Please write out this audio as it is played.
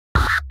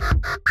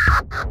Hey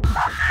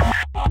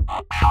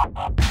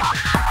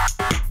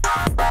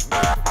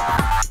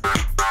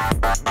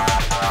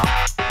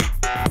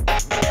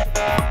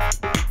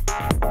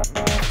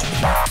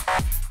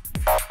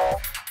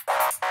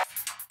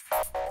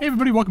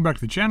everybody, welcome back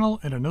to the channel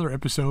and another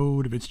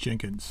episode of It's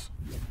Jenkins.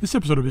 This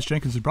episode of It's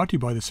Jenkins is brought to you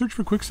by the search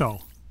for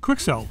Quikscell.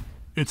 Quikscell,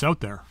 it's out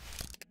there.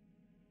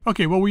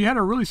 Okay, well we had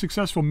a really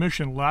successful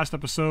mission last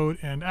episode,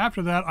 and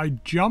after that I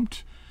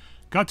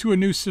got to a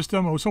new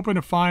system. I was hoping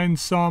to find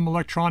some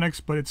electronics,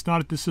 but it's not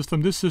at this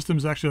system. This system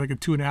is actually like a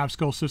 2.5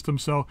 skull system,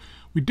 so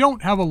we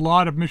don't have a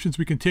lot of missions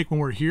we can take when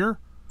we're here.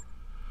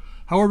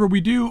 However,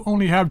 we do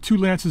only have 2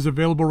 lances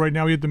available right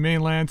now. We have the main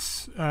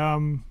lance,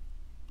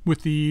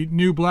 with the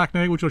new Black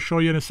Knight, which I'll show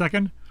you in a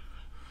second,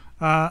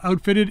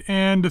 outfitted,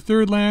 and the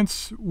 3rd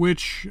lance,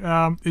 which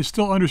is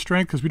still under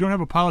strength because we don't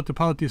have a pilot to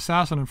pilot the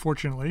assassin,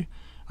 unfortunately.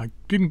 I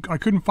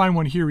couldn't find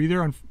one here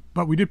either,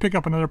 but we did pick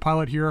up another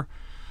pilot here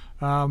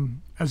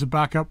as a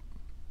backup.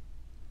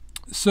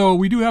 So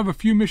we do have a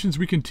few missions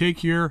we can take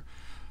here.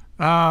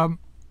 I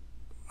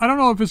don't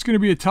know if it's going to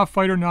be a tough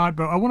fight or not,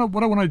 but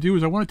what I want to do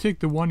is I want to take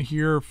the one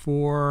here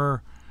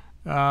for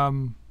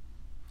the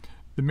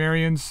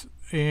Marians,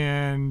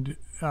 and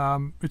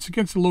it's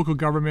against the local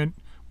government.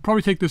 We'll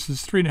probably take this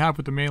as 3.5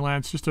 with the main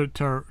lance just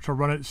to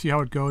run it, see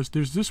how it goes.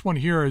 There's this one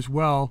here as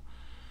well.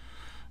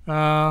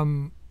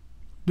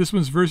 This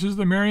one's versus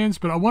the Marians,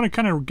 but I want to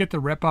kind of get the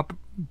rep up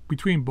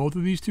between both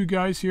of these two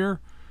guys here,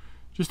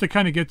 just to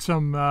kind of get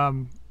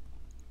some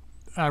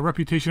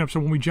reputation up, so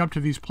when we jump to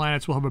these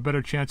planets we'll have a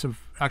better chance of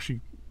actually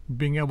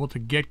being able to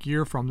get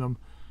gear from them,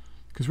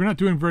 because we're not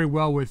doing very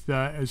well with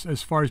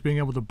as far as being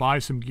able to buy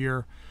some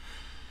gear.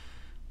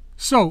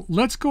 So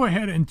let's go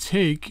ahead and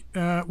take,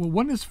 well,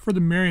 one is for the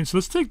Marian, so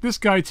let's take this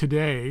guy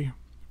today.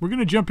 We're going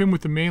to jump in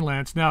with the main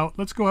lance. Now,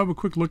 let's go have a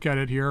quick look at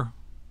it here.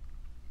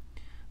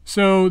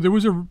 So there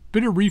was a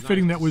bit of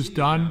refitting that was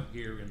done.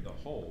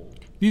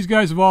 These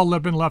guys have all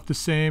been left the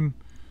same,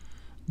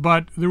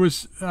 but there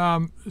was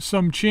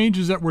some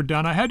changes that were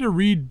done. I had to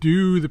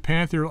redo the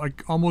Panther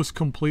like almost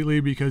completely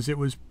because it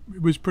was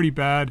pretty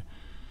bad.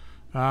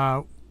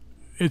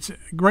 It's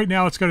right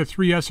now it's got a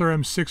 3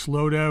 SRM6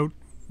 loadout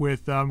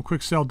with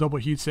Quikscell double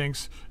heat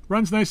sinks.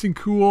 Runs nice and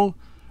cool.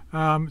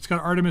 It's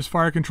got Artemis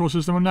fire control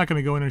system. I'm not going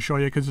to go in and show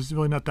you because it's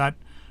really not that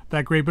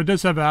great, but it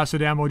does have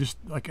acid ammo just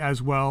like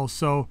as well.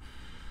 So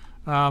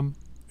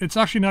it's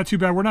actually not too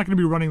bad. We're not going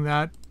to be running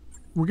that.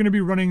 We're going to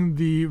be running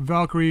the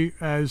Valkyrie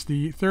as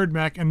the 3rd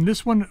mech, and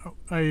this one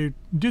I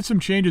did some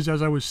changes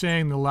as I was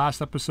saying in the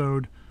last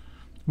episode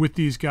with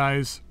these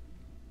guys.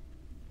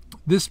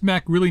 This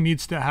mech really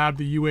needs to have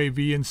the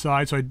UAV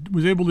inside, so I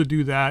was able to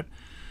do that.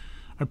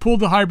 I pulled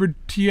the hybrid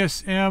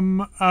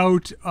TSM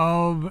out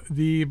of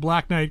the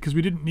Black Knight because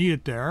we didn't need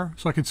it there,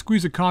 so I could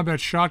squeeze a combat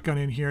shotgun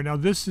in here. Now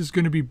this is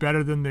going to be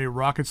better than the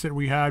rockets that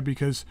we had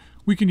because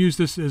we can use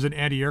this as an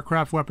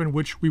anti-aircraft weapon,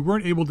 which we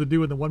weren't able to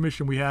do in the one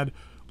mission we had a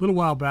little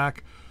while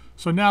back.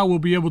 So now we'll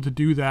be able to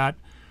do that.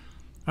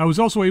 I was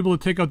also able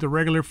to take out the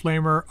regular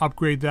flamer,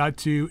 upgrade that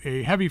to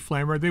a heavy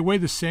flamer. They weigh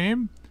the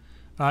same,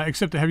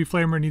 except the heavy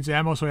flamer needs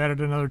ammo, so I added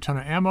another ton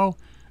of ammo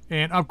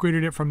and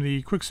upgraded it from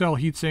the Quikscell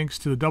heat sinks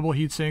to the double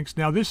heat sinks.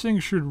 Now this thing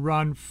should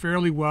run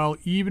fairly well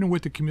even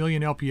with the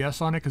Chameleon LPS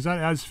on it, because that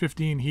adds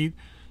 15 heat.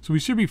 So we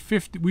should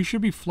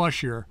be flush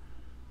here.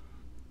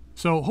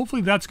 So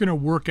hopefully that's going to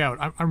work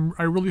out.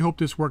 I really hope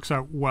this works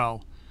out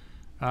well.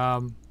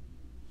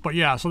 But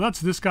yeah, so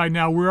that's this guy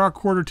now. We are a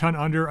 1/4 ton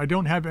under. I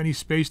don't have any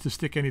space to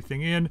stick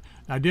anything in.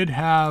 I did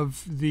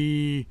have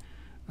the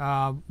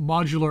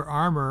modular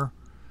armor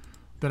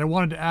that I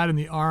wanted to add in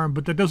the arm,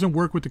 but that doesn't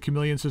work with the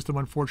Chameleon system,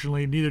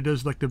 unfortunately. Neither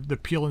does like the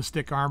peel and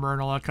stick armor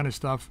and all that kind of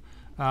stuff.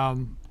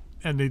 And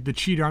the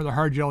cheat armor, the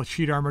hard gel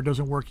cheat armor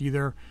doesn't work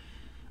either.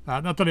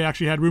 Not that I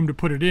actually had room to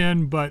put it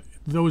in, but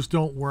those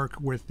don't work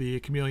with the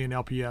Chameleon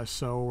LPS,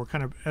 so we're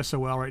kind of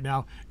SOL right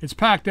now. It's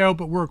packed out,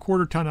 but we're a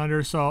 1/4 ton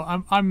under,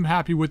 so I'm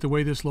happy with the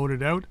way this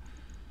loaded out.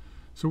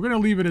 So we're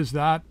going to leave it as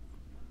that.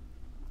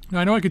 Now,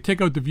 I know I could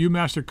take out the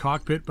Viewmaster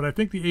cockpit, but I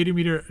think the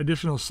 80-meter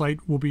additional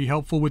sight will be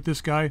helpful with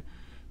this guy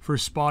for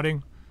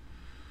spotting.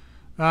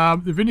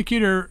 The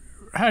Vindicator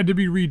had to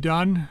be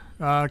redone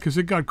because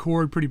it got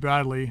cored pretty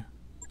badly.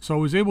 So I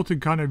was able to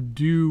kind of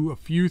do a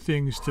few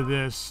things to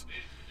this.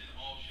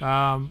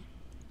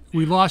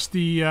 We lost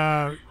the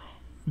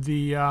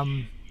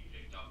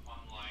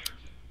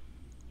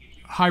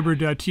hybrid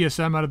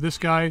TSM out of this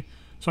guy,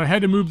 so I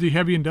had to move the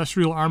heavy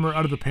industrial armor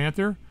out of the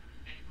Panther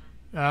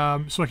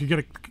so I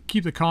could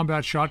keep the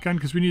combat shotgun,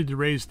 because we needed to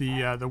raise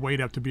the weight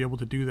up to be able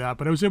to do that.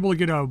 But I was able to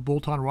get a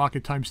bolt-on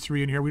rocket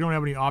 ×3 in here. We don't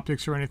have any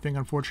optics or anything,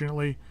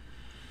 unfortunately.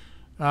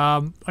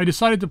 I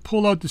decided to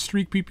pull out the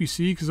Streak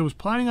PPC because I was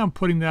planning on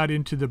putting that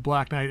into the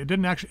Black Knight. It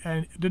didn't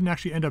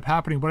actually end up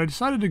happening, but I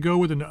decided to go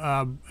with an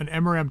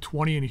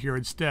MRM-20 in here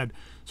instead.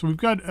 So we've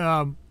got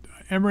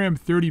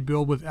MRM-30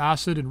 build with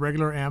acid and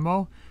regular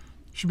ammo.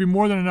 Should be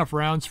more than enough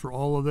rounds for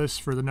all of this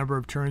for the number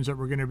of turns that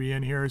we're going to be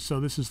in here.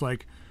 So this is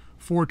like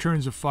 4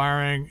 turns of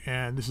firing,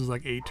 and this is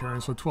like 8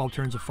 turns, so 12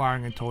 turns of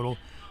firing in total.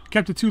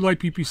 Kept the 2 light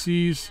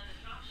PPCs.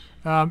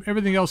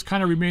 Everything else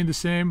kind of remained the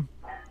same.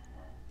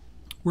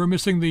 We're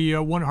missing the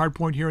one hard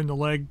point here in the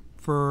leg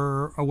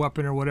for a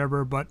weapon or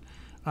whatever, but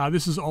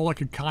this is all I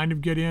could kind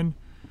of get in.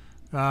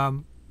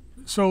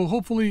 So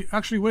hopefully,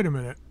 actually, wait a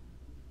minute.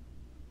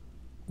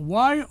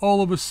 Why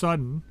all of a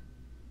sudden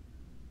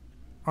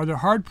are the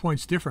hard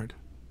points different?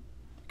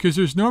 Because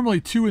there's normally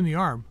 2 in the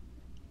arm.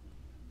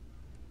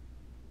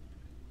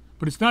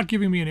 But it's not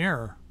giving me an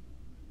error.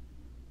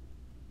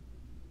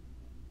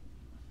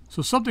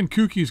 So something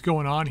kooky is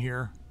going on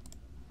here.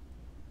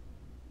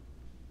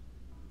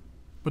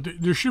 But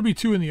there should be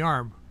 2 in the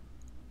arm.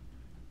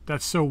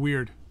 That's so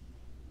weird.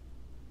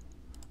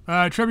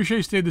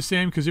 Trebuchet stayed the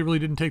same because it really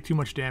didn't take too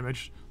much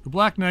damage. The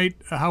Black Knight,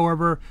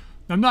 however,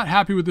 I'm not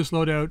happy with this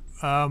loadout,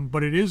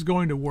 but it is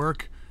going to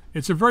work.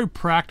 It's a very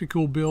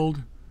practical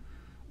build.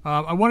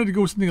 I wanted to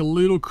go with something a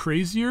little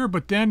crazier,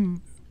 but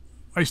then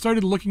I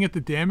started looking at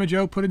the damage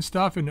output and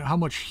stuff and how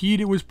much heat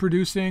it was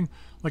producing.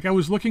 Like I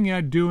was looking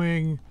at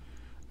doing,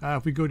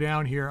 if we go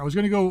down here, I was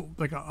going to go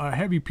like a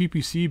heavy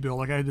PPC build.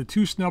 Like I had the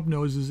 2 snub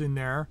noses in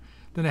there.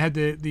 Then I had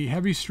the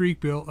heavy streak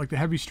build, like the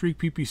heavy streak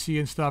PPC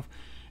and stuff.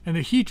 And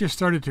the heat just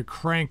started to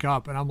crank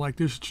up. And I'm like,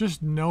 there's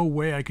just no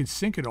way I could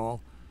sync it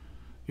all,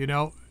 you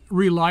know,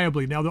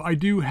 reliably. Now, I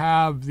do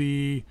have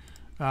the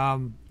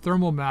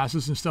thermal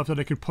masses and stuff that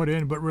I could put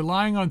in. But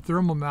relying on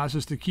thermal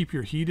masses to keep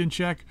your heat in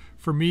check,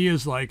 for me,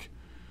 is like,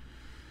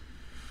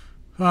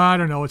 I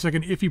don't know. It's like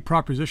an iffy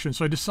proposition.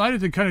 So I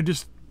decided to kind of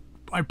just,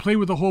 I played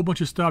with a whole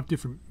bunch of stuff,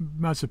 different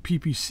amounts of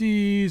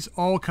PPCs,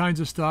 all kinds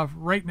of stuff.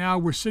 Right now,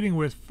 we're sitting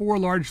with 4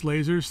 large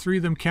lasers, 3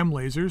 of them chem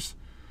lasers.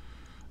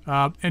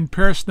 And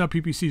pair snub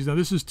PPCs. Now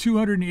this is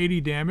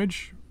 280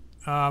 damage.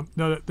 Now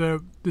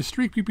the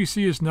streak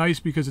PPC is nice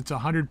because it's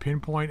 100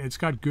 pinpoint. It's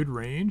got good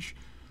range.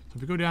 So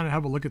if we go down and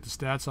have a look at the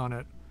stats on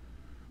it,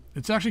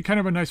 it's actually kind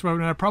of a nice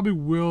weapon. And I probably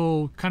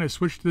will kind of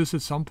switch to this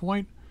at some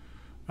point.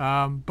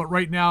 But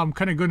right now I'm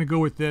kind of going to go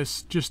with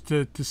this just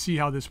to see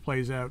how this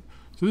plays out.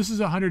 So this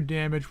is 100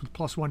 damage with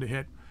 +1 to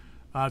hit.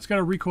 It's got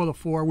a recoil of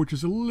 4, which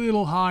is a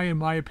little high in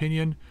my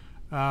opinion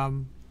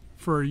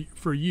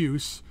for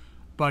use,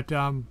 but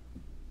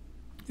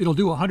it'll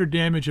do 100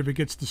 damage if it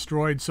gets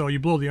destroyed. So you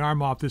blow the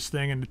arm off this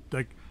thing and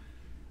like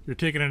you're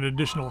taking an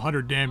additional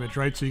 100 damage,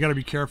 right? So you got to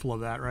be careful of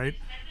that, right?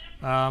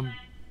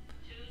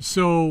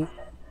 So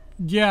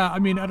yeah, I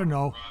mean, I don't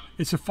know.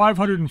 It's a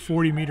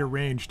 540 meter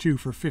range too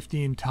for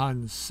 15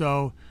 tons.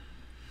 So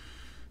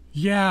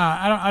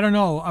yeah, I don't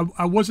know.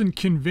 I wasn't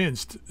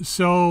convinced.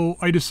 So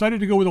I decided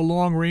to go with a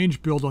long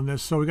range build on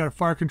this. So we got a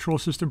fire control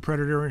system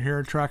Predator in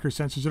here, tracker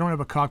sensors. I don't have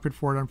a cockpit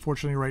for it,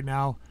 unfortunately, right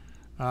now.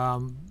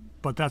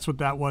 But that's what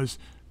that was.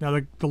 Now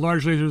the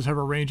large lasers have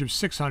a range of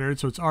 600,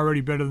 so it's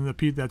already better than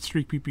that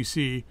streak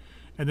PPC.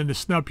 And then the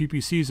snub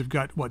PPCs have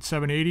got, what,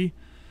 780?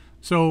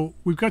 So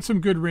we've got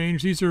some good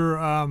range. These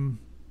are,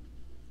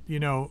 you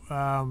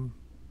know,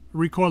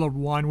 recoil of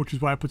 1, which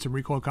is why I put some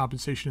recoil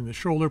compensation in the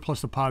shoulder,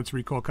 plus the pod's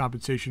recoil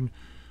compensation.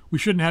 We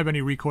shouldn't have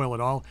any recoil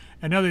at all.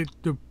 And now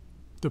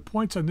the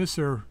points on this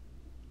are,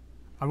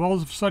 I've all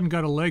of a sudden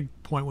got a leg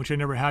point, which I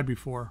never had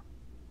before.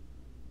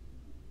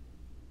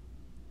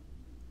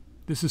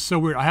 This is so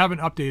weird. I haven't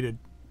updated,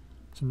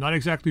 so I'm not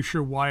exactly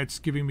sure why it's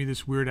giving me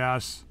this weird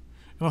ass.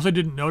 Unless I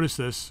didn't notice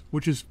this,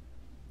 which is,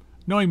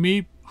 knowing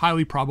me,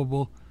 highly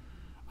probable.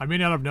 I may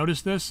not have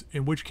noticed this,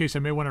 in which case I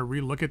may want to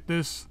re-look at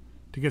this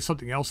to get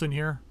something else in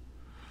here.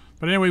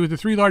 But anyway, with the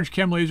 3 large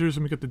chem lasers,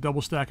 and we got the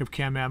double stack of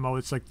chem ammo,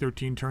 it's like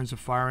 13 turns of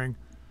firing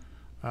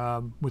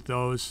with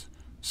those.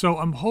 So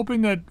I'm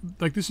hoping that,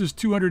 like, this is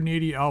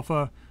 280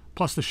 alpha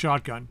plus the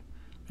shotgun.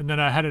 And then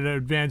I had an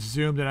advanced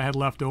zoom that I had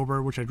left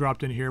over, which I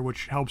dropped in here,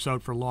 which helps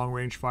out for long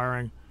range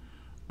firing.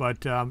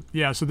 But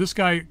yeah, so this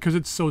guy, because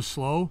it's so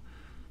slow,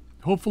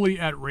 hopefully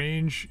at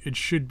range it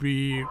should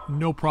be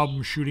no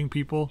problem shooting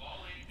people.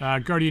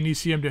 Guardian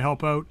ECM to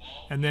help out,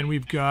 and then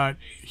we've got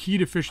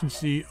heat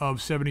efficiency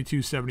of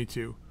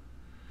 7272.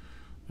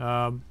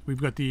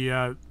 We've got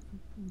the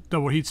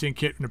double heatsink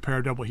kit and a pair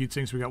of double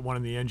heatsinks. We got one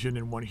in the engine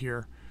and one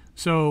here.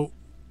 So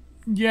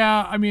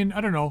yeah, I mean,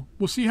 I don't know.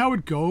 We'll see how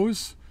it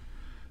goes.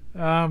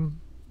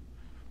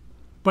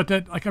 But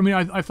that, like, I mean,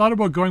 I thought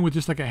about going with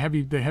just like the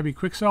heavy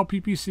Quikscell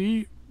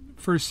PPC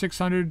for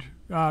 600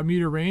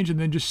 meter range, and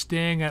then just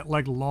staying at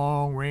like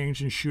long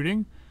range and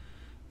shooting,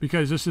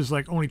 because this is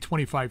like only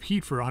 25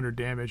 heat for 100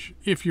 damage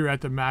if you're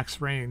at the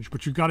max range.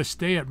 But you've got to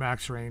stay at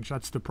max range.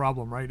 That's the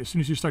problem, right? As soon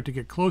as you start to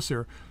get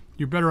closer,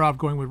 you're better off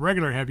going with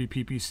regular heavy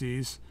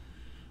PPCs,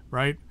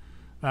 right?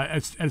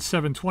 At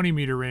 720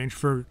 meter range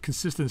for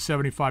consistent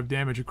 75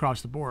 damage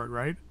across the board,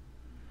 right?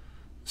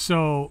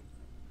 So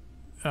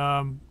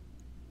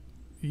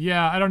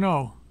yeah, I don't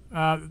know,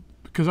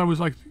 because I was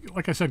like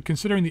I said,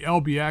 considering the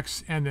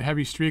LBX and the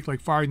heavy streak,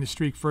 like firing the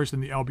streak first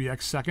and the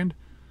LBX second,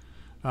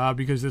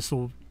 because this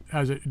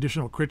has an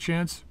additional crit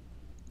chance.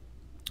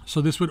 So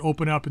this would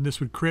open up and this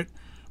would crit,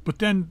 but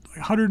then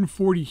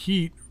 140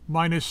 heat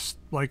minus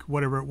like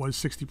whatever it was,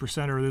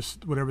 60%, or this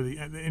whatever the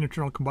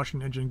internal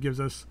combustion engine gives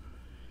us,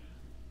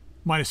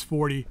 minus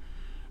 40.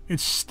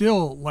 It's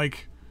still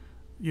like,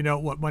 you know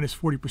what, minus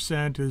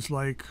 40% is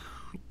like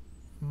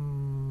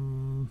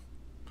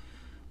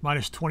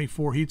minus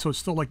 24 heat, so it's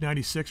still like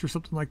 96 or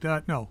something like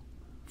that. No,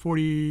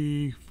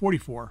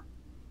 44.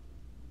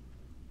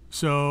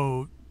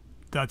 So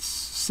that's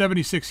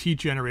 76 heat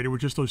generated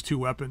with just those two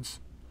weapons.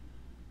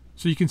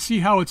 So you can see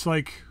how it's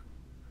like,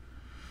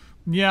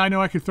 yeah, I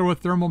know I could throw a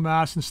thermal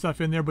mass and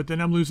stuff in there, but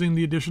then I'm losing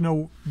the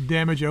additional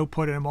damage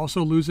output, and I'm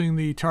also losing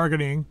the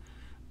targeting.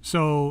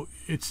 So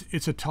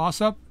it's a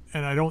toss-up,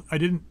 and I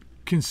didn't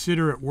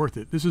consider it worth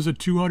it. This is a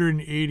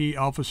 280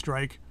 alpha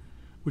strike,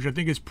 which I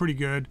think is pretty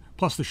good,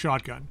 plus the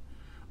shotgun.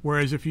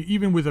 Whereas if you,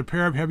 even with a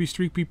pair of heavy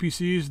streak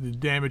PPCs, the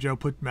damage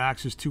output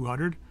max is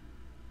 200.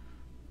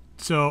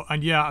 So,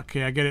 and yeah,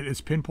 okay, I get it.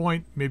 It's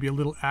pinpoint, maybe a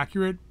little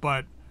accurate,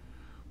 but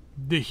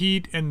the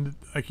heat and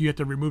like you have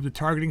to remove the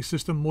targeting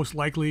system most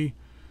likely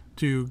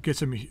to get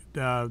some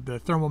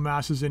the thermal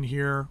masses in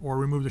here, or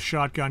remove the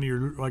shotgun.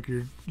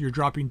 You're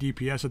dropping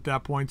DPS at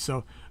that point.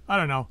 So I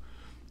don't know.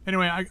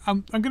 Anyway,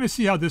 I'm gonna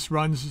see how this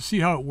runs, see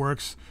how it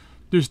works.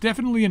 There's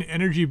definitely an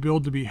energy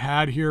build to be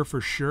had here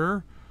for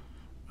sure.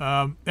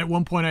 At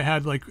one point I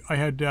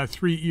had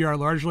 3 ER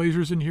large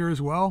lasers in here as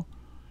well,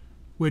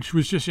 which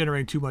was just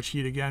generating too much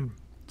heat again.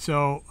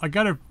 So I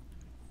gotta,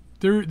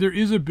 there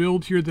is a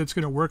build here that's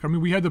gonna work. I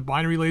mean, we had the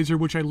binary laser,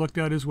 which I looked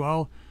at as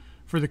well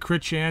for the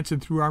crit chance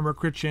and through armor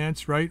crit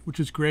chance, right? Which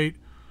is great.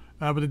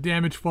 But the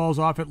damage falls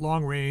off at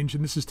long range,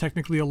 and this is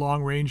technically a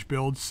long range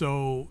build,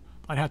 so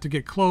I'd have to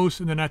get close,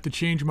 and then I have to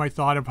change my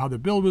thought of how the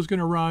build was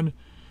gonna run.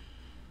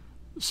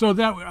 So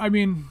that, I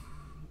mean,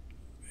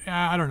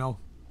 I don't know.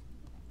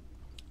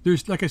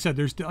 There's, like I said,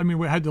 I mean,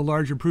 we had the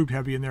large improved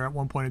heavy in there at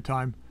one point in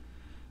time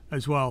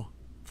as well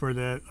for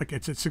the, like,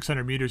 it's at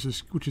 600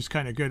 meters, which is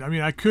kind of good. I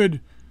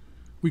mean,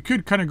 we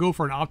could kind of go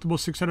for an optimal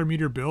 600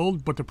 meter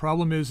build, but the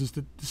problem is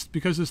that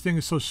because this thing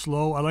is so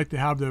slow, I like to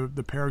have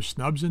the pair of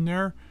snubs in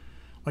there.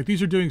 Like,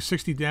 these are doing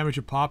 60 damage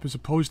a pop as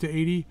opposed to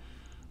 80.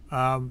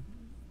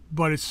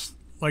 But it's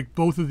like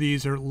both of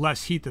these are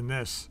less heat than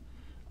this.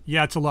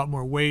 Yeah, it's a lot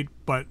more weight,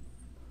 but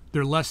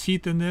they're less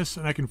heat than this,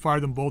 and I can fire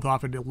them both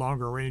off into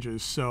longer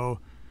ranges. So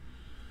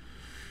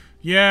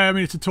yeah, I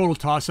mean, it's a total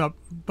toss-up.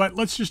 But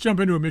let's just jump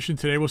into a mission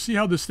today. We'll see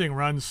how this thing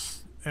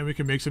runs, and we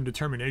can make some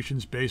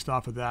determinations based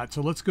off of that.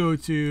 So let's go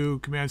to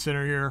Command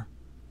Center here.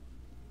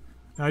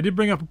 Now, I did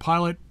bring up a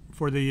pilot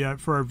for the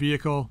for our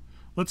vehicle.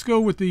 Let's go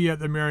with the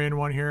Marian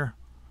one here.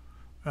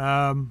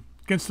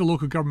 Against the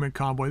local government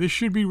convoy. This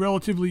should be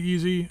relatively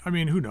easy. I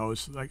mean, who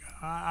knows? Like,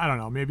 I don't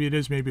know. Maybe it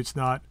is, maybe it's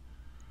not.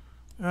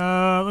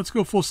 Let's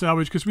go full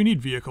salvage because we need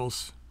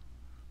vehicles.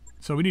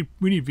 So we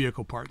need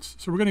vehicle parts.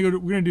 So we're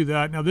gonna do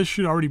that. Now this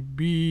should already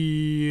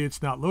be,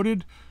 it's not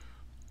loaded.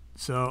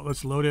 So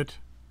let's load it.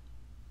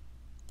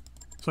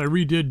 So I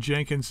redid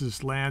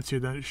Jenkins's Lance here.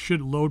 Then it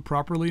should load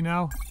properly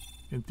now,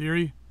 in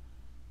theory.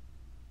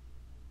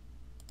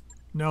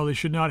 No, they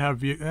should not have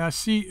vehicles.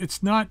 See,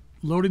 it's not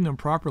loading them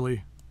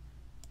properly.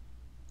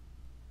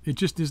 It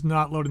just is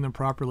not loading them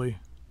properly.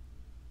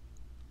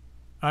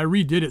 I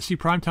redid it. See,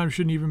 primetime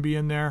shouldn't even be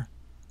in there.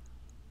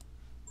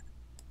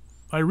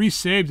 I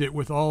resaved it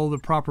with all the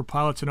proper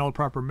pilots and all the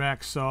proper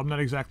mechs, so I'm not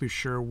exactly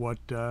sure what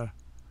the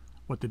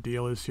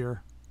deal is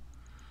here.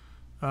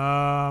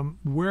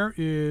 Where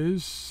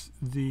is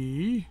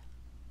the...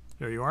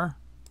 There you are.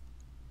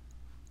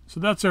 So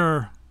that's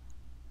our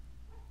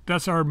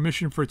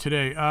mission for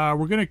today.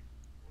 We're gonna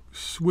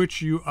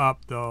switch you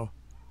up though.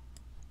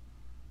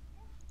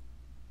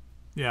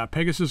 Yeah,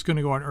 Pegasus is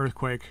gonna go on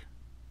Earthquake,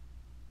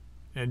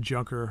 and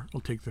Junker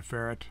will take the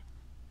Ferret.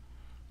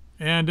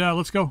 And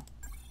let's go.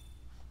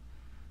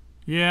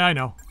 Yeah, I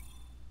know.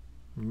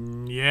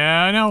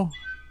 Yeah, I know.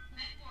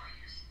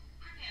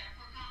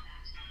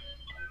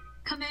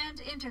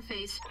 Command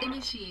interface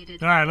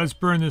initiated. All right, let's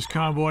burn this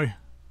convoy.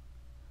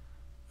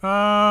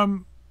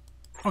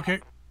 Okay.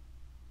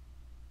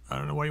 I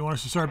don't know why you want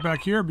us to start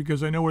back here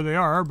because I know where they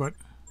are, but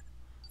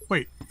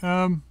wait.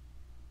 Yeah,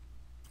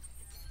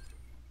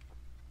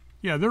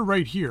 they're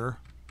right here.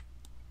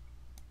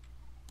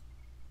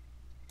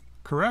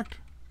 Correct?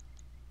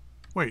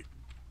 Wait.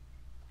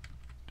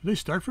 Did they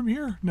start from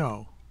here?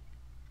 No.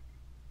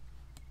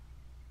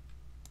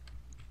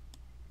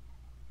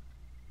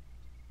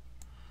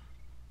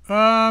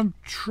 I'm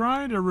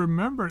trying to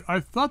remember. I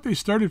thought they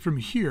started from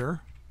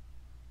here.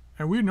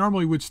 And we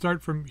normally would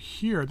start from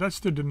here. That's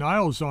the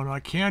denial zone. I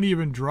can't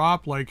even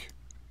drop, like...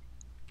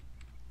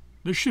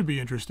 This should be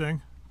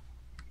interesting.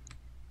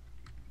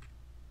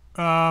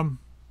 I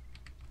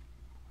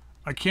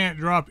can't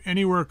drop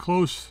anywhere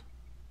close.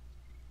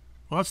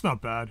 Well, that's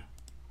not bad.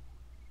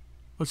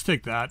 Let's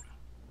take that.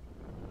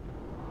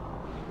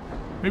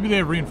 Maybe they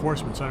have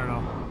reinforcements, I don't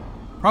know.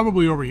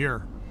 Probably over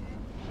here.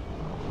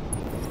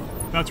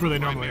 That's where they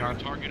normally are.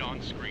 Target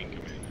on screen,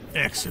 Commander.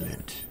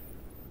 Excellent.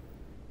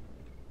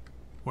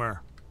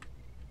 Where?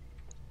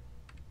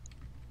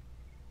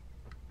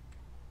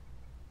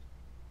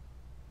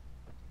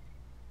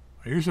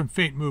 I hear some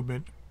faint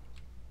movement.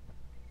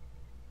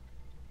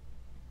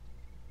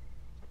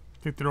 I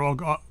think they're all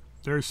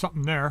there's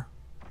something there.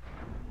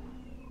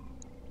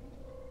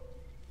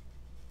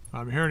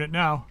 I'm hearing it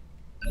now.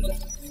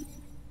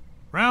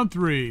 Round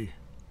 3.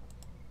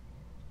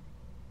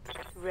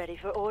 Ready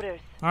for orders.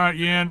 All right,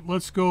 Yan,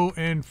 let's go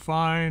and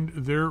find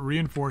their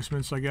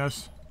reinforcements, I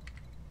guess.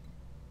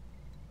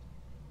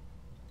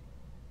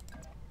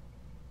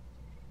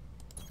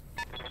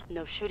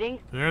 No shooting.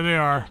 There they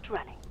are. Just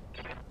running.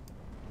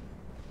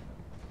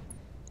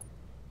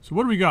 So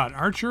what do we got?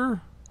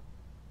 Archer?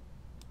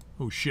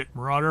 Oh shit,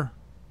 Marauder.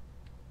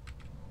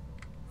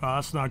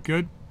 That's not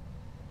good.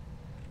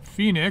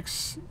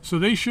 Phoenix. So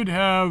they should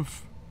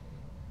have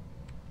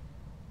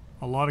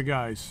a lot of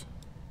guys.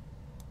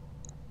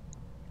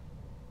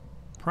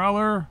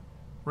 Prowler,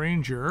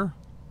 Ranger,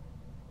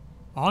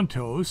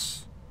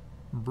 Ontos,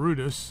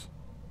 Brutus.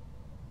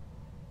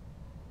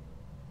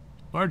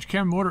 Large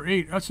cam motor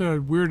 8. That's a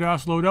weird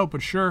ass loadout,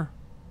 but sure.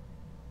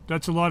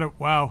 That's a lot of...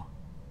 Wow.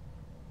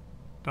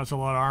 That's a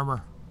lot of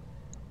armor.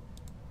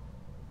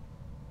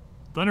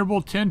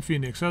 Thunderbolt 10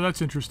 Phoenix. Oh,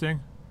 that's interesting.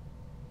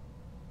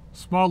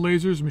 Small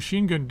lasers,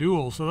 machine gun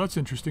duel. So that's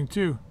interesting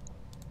too.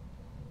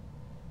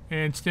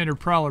 And standard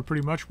Prowler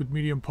pretty much with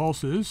medium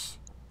pulses.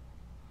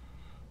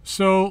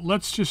 So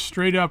let's just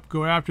straight up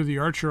go after the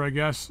Archer, I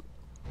guess.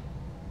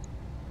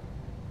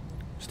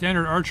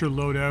 Standard Archer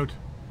loadout.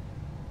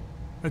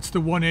 That's the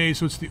 1A,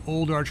 so it's the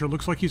old Archer.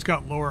 Looks like he's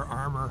got lower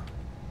armor.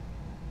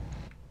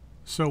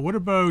 So what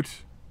about...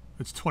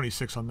 It's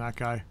 26 on that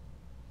guy.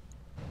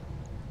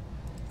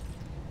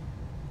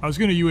 I was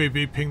going to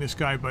UAV ping this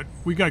guy, but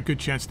we got good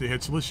chance to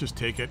hit, so let's just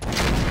take it.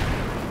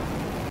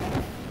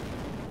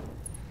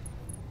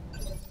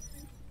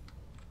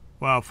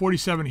 Wow,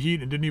 47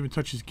 heat and didn't even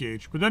touch his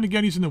gauge. But then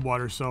again, he's in the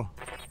water, so...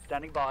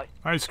 Standing by.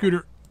 Alright,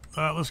 Scooter.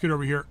 Let's get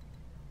over here.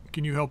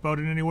 Can you help out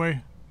in any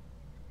way?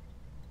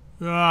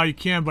 You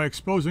can by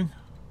exposing.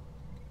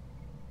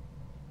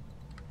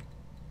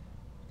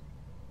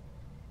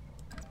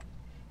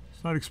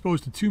 It's not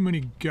exposed to too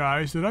many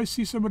guys. Did I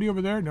see somebody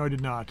over there? No, I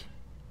did not.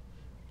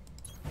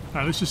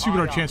 Alright, let's just see what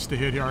our chances to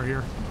hit are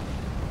here.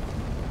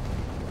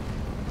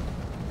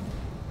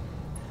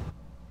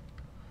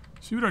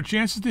 See what our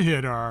chances to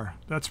hit are.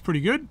 That's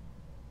pretty good.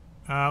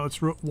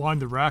 Let's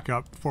wind the rack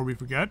up before we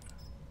forget.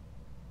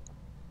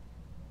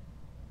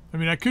 I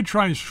mean, I could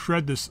try and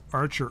shred this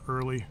Archer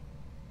early.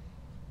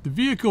 The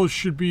vehicles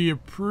should be a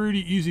pretty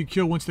easy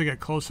kill once they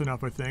get close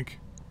enough, I think.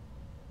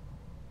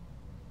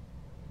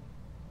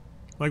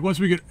 Like, once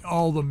we get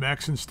all the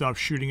mechs and stuff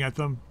shooting at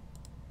them,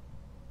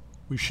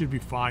 we should be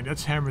fine.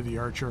 Let's hammer the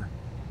Archer.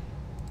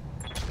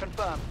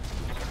 Confirmed.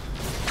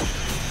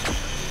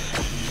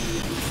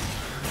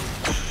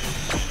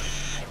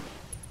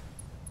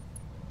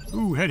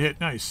 Ooh, head hit.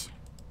 Nice.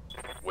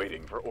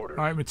 Waiting for orders.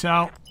 Alright,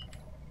 Metal.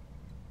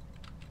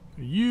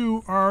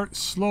 You are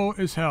slow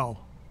as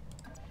hell.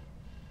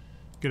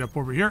 Get up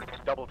over here.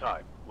 Double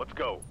time. Let's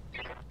go.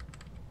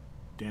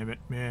 Damn it,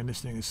 man.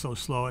 This thing is so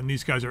slow. And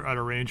these guys are out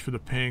of range for the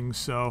ping,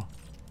 so...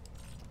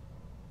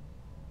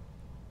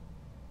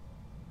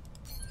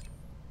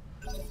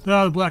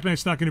 No, the Black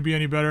Knight's not going to be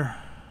any better.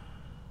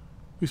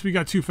 At least we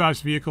got 2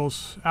 fast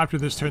vehicles. After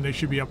this turn, they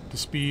should be up to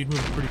speed,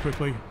 moving pretty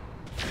quickly.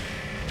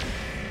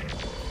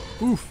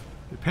 Oof.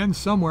 Depends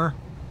somewhere.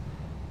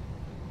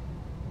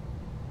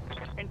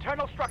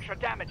 Internal structure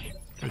damage.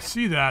 I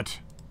see that.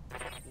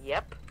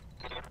 Yep.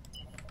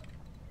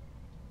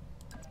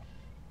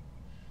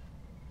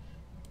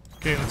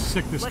 Okay, let's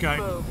sick this guy.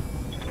 Move.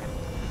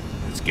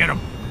 Let's get him.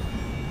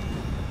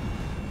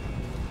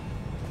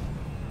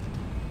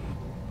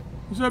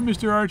 What's up,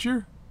 Mr.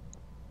 Archer?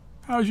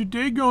 How's your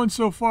day going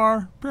so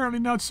far? Apparently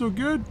not so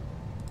good.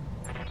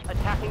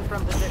 Attacking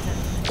from position.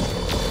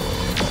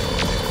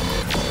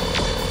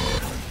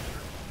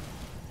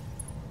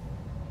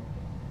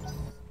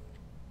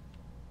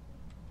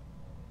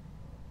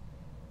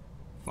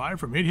 Five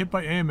from 8 hit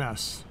by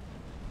AMS.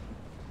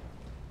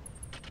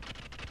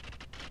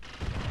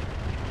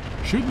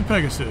 Shoot the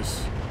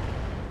Pegasus.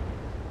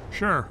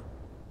 Sure.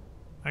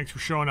 Thanks for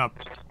showing up.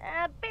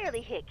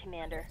 Barely hit,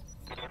 Commander.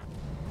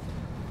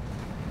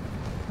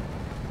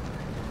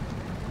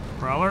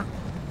 Prowler.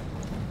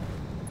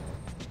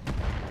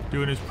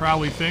 Doing his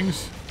prowly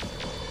things.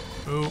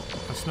 Ooh,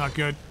 that's not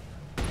good.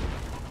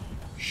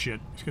 Shit,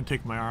 he's gonna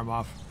take my arm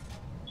off.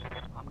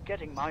 I'm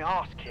getting my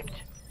ass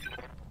kicked.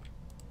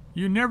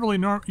 You never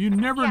normally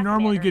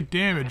Commander. get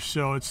damaged,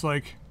 so it's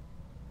like...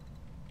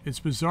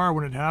 It's bizarre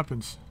when it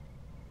happens.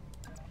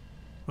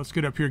 Let's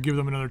get up here, give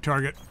them another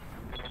target.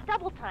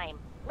 Double time.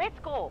 Let's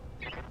go.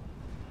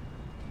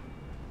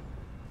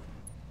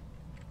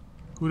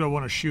 Who do I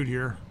want to shoot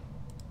here?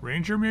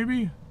 Ranger,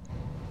 maybe?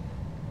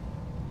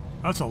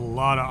 That's a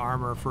lot of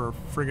armor for a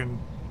friggin'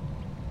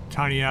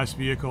 tiny-ass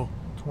vehicle.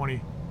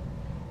 20.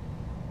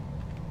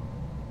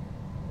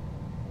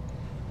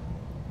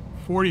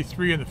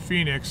 43 in the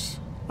Phoenix.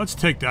 Let's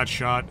take that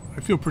shot.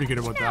 I feel pretty good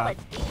about Now that.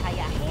 let's see how you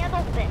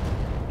handle this.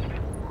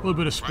 A little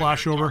bit of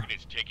splash over.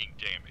 Is taking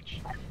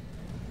damage.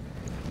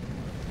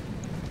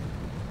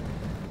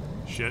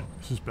 Shit,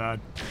 this is bad.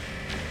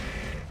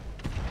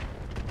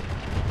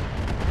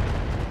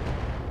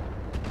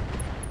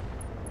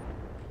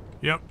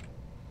 Yep.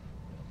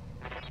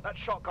 That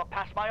shot got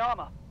past my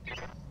armor.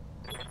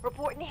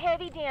 Reporting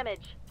heavy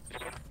damage.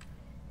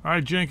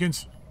 Alright,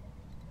 Jenkins.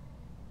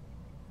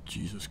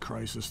 Jesus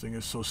Christ, this thing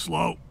is so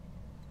slow.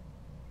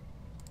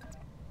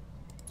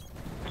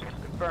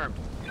 Confirmed.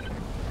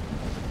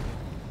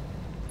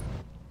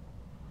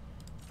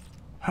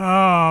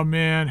 Oh,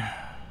 man.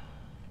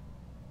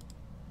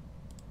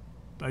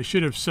 I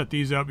should have set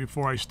these out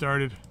before I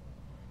started.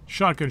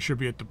 Shotgun should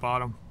be at the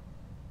bottom.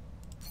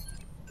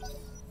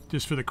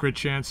 Just for the crit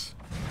chance.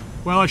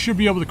 Well, I should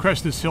be able to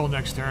crest this hill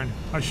next turn.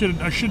 I shouldn't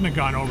have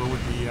gone over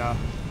with the,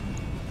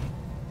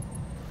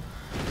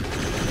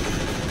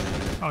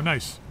 Oh,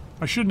 nice.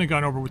 I shouldn't have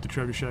gone over with the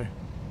trebuchet.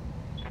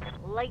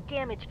 Light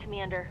damage,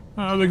 Commander.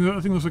 I think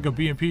it looks like a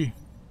BMP.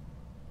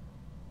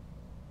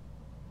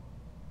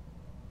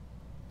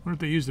 Wonder if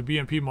they used the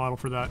BMP model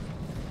for that.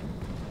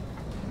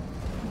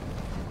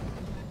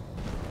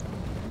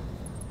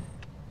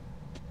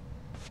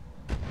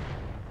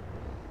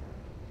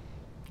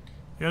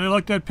 Yeah, they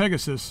like that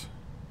Pegasus.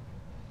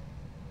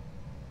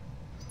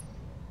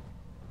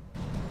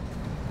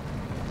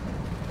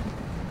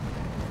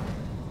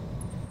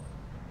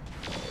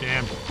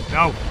 Damn.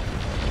 No.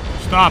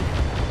 Stop.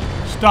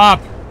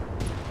 Stop.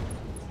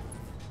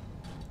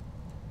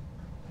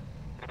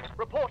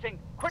 Reporting.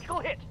 Critical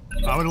hit.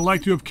 I would have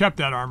liked to have kept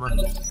that armor.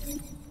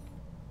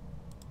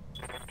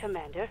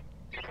 Commander.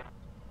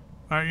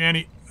 Alright,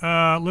 Annie.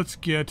 Let's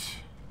get...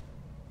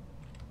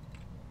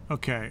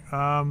 Okay,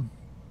 let's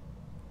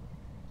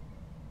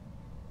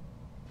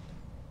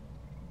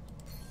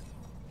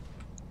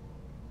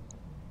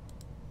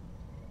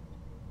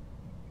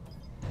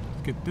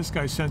get this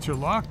guy sensor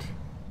locked.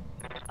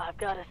 I've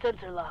got a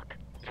sensor lock.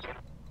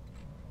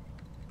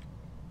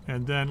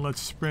 And then let's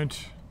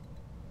sprint.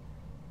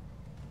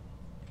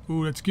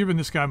 Ooh, it's giving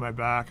this guy my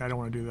back. I don't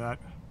want to do that.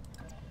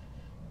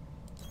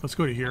 Let's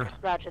go to here.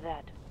 Roger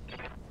that.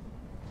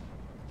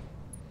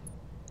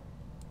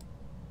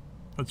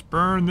 Let's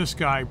burn this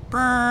guy.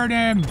 Burn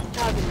him!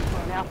 Targeting for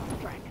an alpha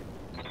strike.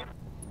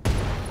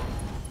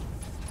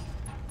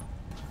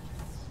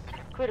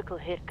 Critical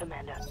hit,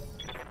 Commander.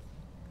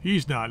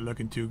 He's not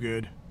looking too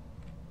good.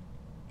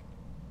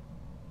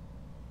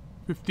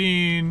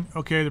 15.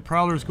 Okay, the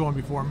Prowler's going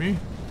before me.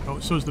 Oh,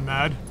 so's the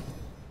Mad.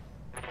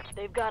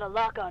 They've got a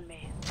lock on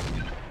me.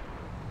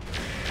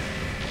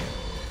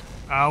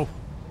 Ow.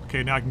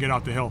 Okay, now I can get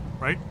off the hill.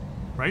 Right?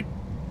 Right?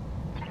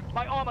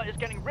 My armor is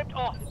getting ripped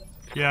off.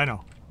 Yeah, I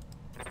know.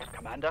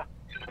 Commander.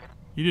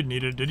 You didn't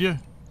need it, did you?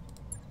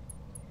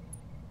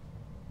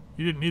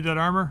 You didn't need that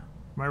armor?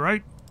 Am I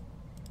right?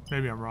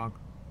 Maybe I'm wrong.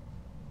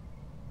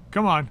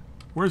 Come on.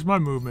 Where's my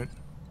movement?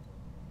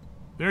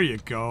 There you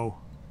go.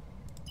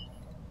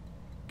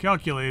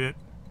 Calculate it.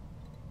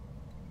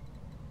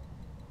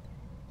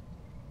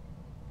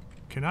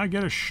 Can I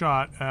get a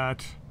shot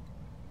at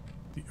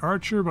the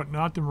Archer but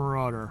not the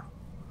Marauder?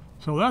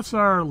 So that's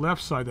our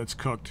left side that's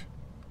cooked.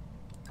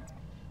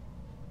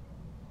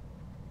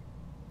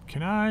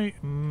 Can I?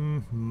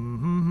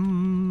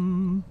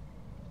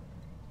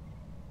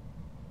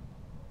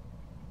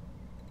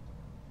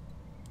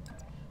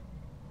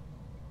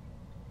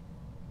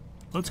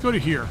 Let's go to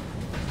here.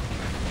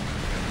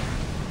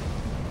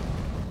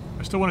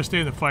 I still want to stay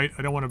in the fight.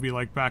 I don't want to be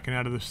like backing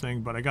out of this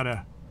thing, but I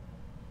gotta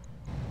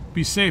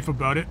be safe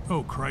about it.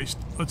 Oh Christ.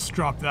 Let's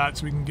drop that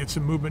so we can get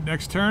some movement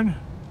next turn.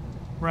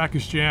 Rack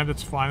is jammed.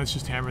 That's fine. Let's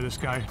just hammer this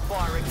guy.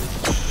 Firing.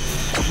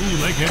 Ooh,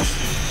 leg hits.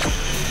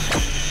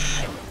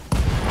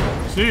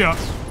 See ya.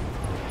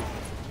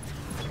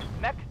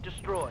 Mech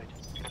destroyed.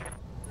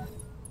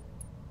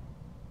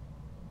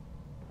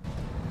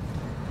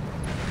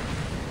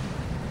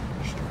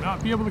 Should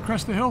not be able to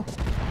crest the hill.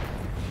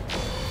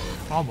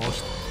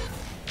 Almost.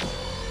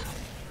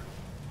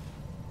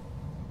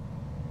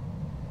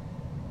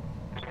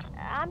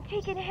 I'm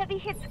taking heavy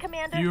hits,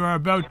 Commander. You are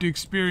about to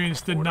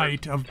experience the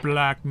night of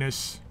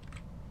blackness.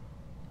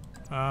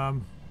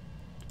 We'll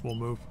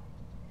move.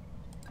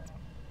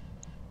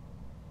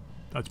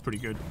 That's pretty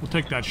good. We'll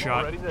take that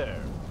shot. Already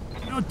there.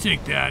 Don't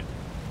take that.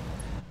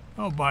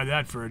 I'll buy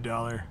that for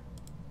 $1.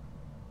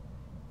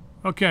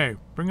 Okay,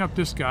 bring up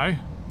this guy.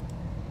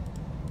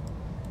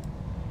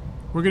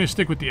 We're gonna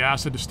stick with the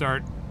acid to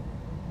start.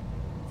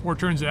 4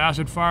 turns of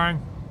acid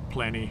firing.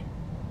 Plenty.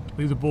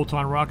 Leave the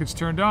bolt-on rockets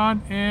turned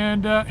on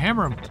and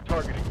hammer them.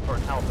 Targeting for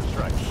an alpha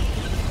strike.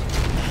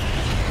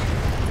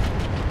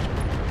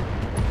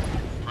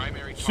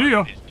 Primary See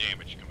ya. target is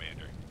damaged,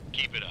 Commander.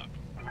 Keep it up.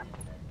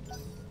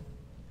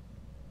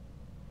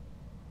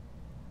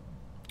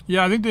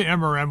 Yeah, I think the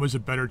MRM was a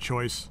better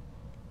choice.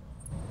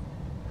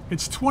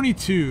 It's 20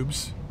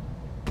 tubes,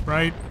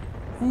 right?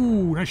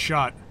 Ooh, nice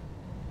shot.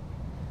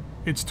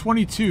 It's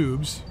 20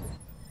 tubes,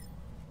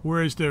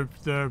 whereas the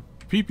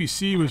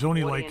PPC was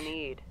only What like do you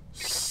need?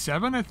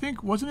 7, I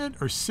think, wasn't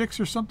it? Or 6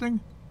 or something?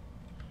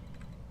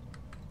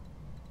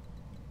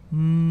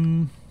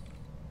 I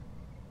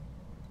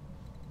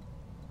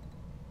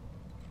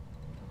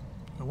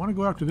want to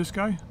go after this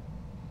guy.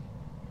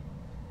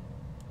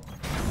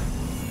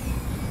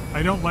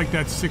 I don't like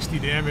that 60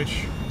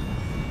 damage.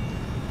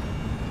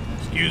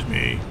 Excuse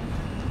me.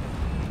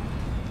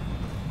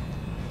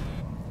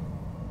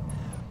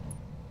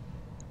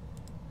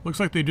 Looks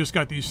like they just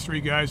got these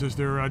 3 guys as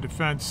their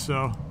defense,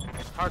 so...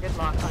 Target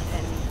lock on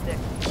enemy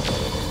 6.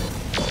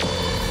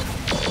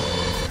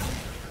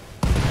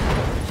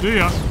 See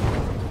ya!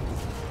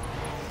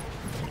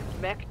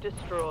 Mech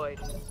destroyed.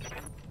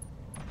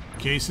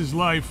 Case is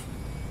life.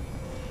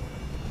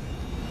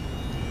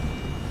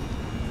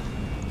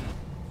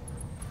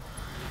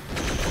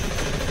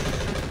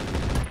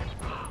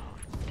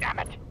 Damn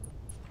it!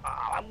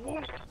 I'm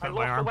wounded. I My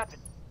lost the arm. weapon.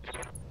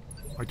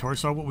 My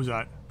torso? What was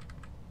that?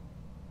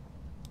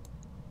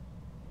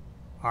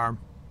 Arm.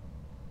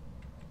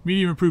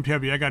 Medium improved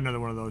heavy. I got another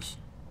one of those.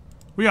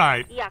 We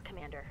alright. Yeah,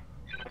 Commander.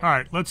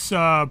 Alright, let's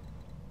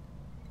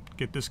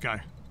get this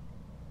guy.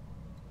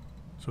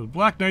 So the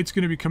Black Knight's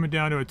going to be coming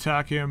down to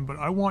attack him, but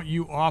I want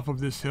you off of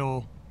this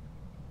hill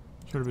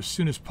sort of as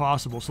soon as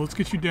possible. So let's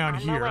get you down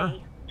On my here.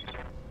 way.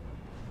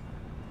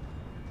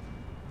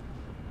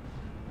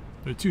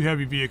 They're 2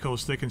 heavy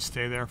vehicles. They can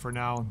stay there for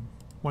now.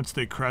 Once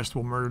they crest,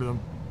 we'll murder them.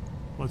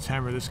 Let's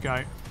hammer this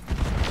guy.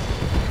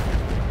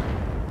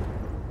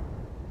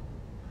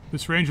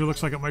 This Ranger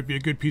looks like it might be a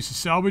good piece of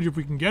salvage if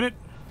we can get it.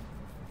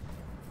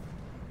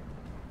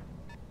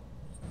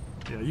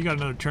 Yeah, you got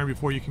another turn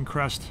before you can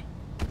crest.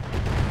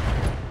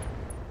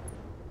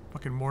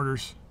 Fucking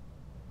mortars.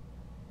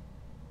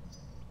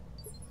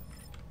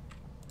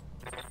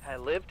 I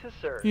live to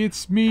serve.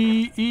 It's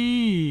me,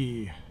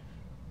 E.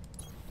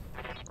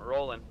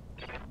 Rolling.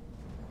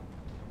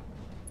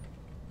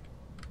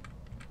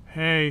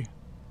 Hey,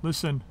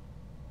 listen.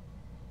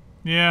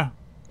 Yeah,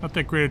 not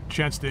that great a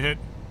chance to hit.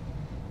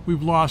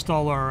 We've lost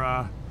all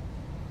our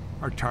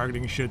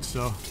targeting shit,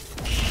 so...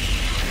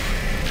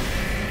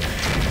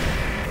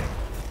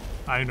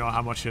 I don't know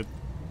how much hit.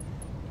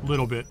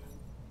 Little bit.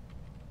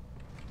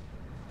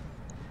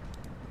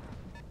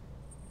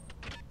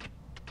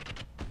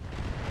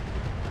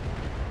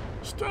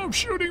 Stop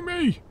shooting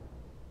me!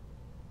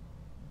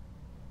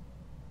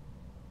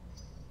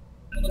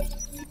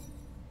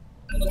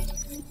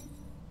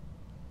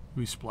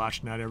 We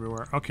splashed net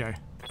everywhere. Okay.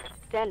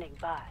 Standing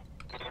by.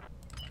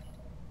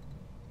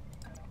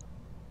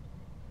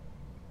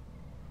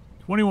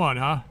 21,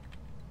 huh?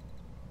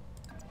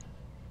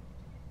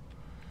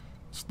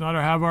 Let's not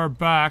have our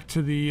back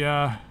to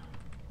the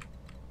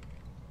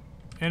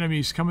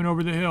enemies coming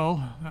over the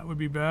hill. That would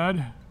be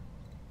bad.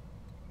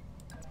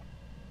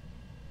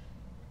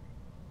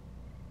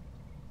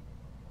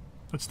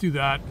 Let's do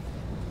that.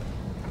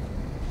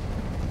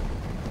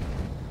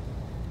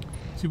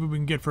 See what we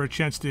can get for a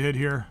chance to hit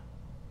here.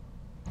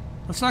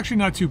 That's actually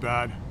not too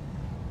bad.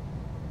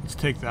 Let's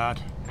take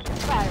that.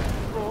 Firing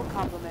full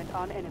complement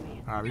on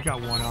enemy. Alright, we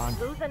got one on.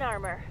 Losing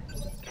armor.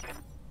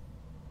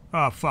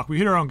 Oh, fuck. We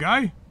hit our own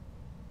guy?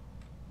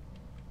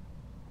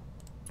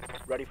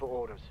 Ready for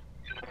orders.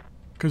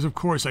 Because of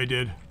course I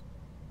did.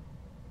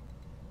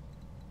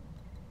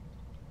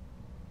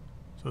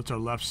 So that's our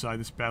left side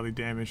that's badly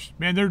damaged.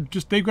 Man,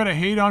 they've got a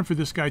hate on for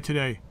this guy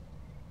today.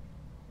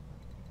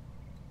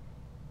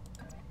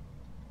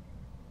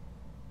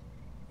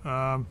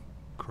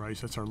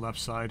 Christ, that's our left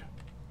side.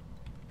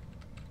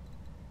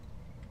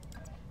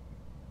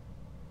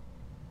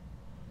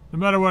 No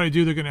matter what I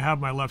do, they're going to have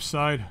my left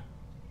side.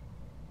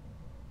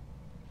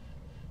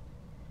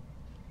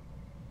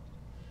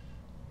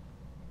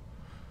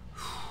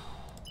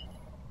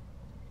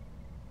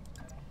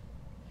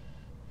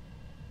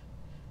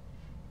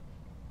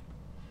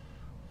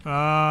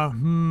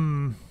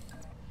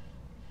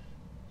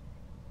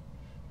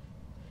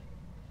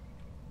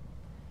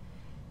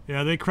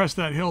 Yeah, they crest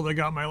that hill. They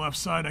got my left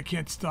side. I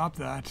can't stop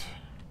that.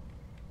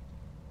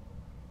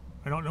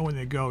 I don't know when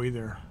they go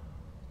either.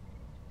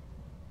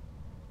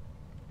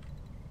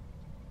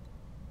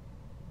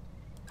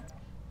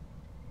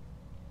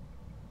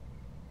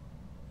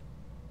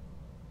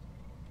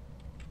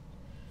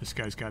 This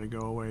guy's got to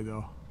go away,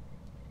 though.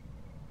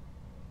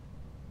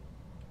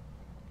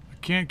 I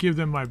can't give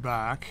them my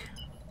back.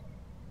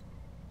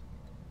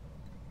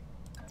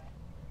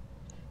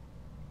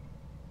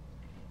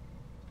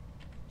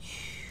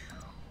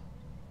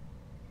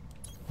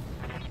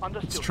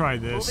 Understood. Let's try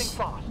Moving this.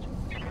 fast.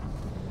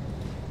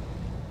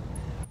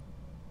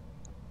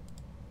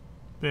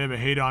 They have a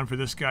hate on for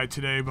this guy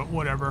today, but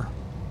whatever.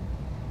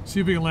 See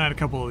if we can land a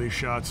couple of these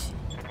shots.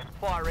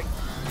 Firing.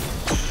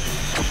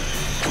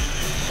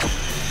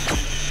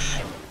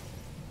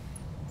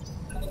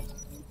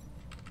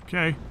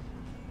 Okay.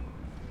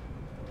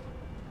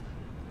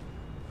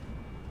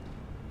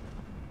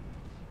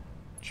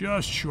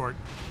 Just short.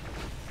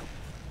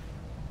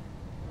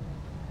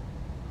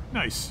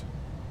 Nice.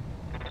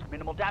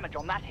 Minimal damage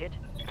on that hit.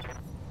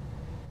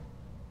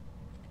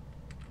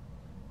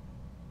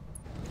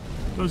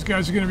 Those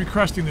guys are going to be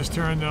cresting this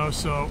turn, though,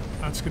 so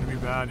that's going to be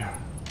bad.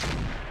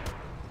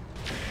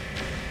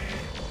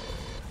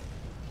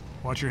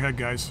 Watch your head,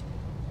 guys.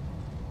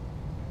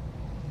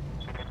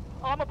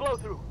 Armor blow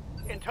through.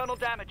 Internal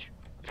damage.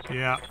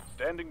 Yeah.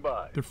 Standing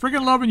by. They're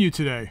friggin' loving you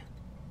today.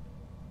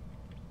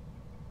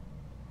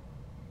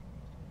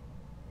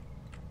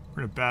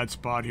 We're in a bad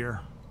spot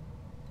here.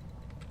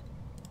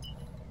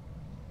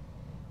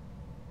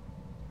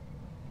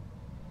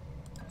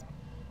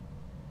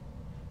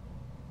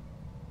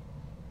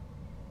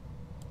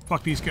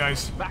 Fuck these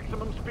guys.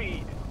 Maximum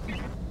speed.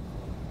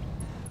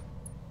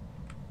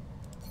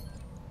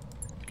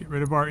 Get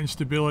rid of our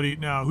instability.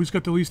 Now, who's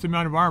got the least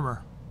amount of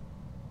armor?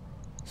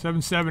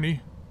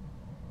 770.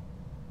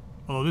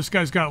 Although this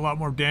guy's got a lot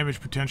more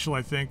damage potential,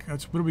 I think.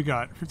 What do we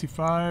got?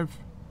 55?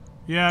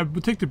 Yeah,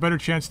 we'll take the better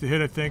chance to hit,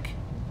 I think.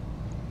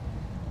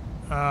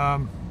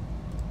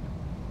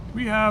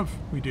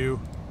 We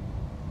do.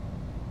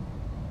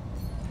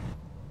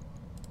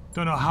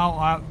 Don't know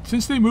how...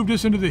 since they moved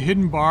us into the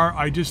hidden bar,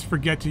 I just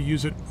forget to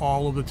use it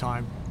all of the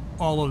time.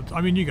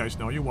 I mean, you guys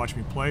know. You watch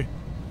me play.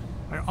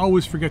 I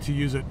always forget to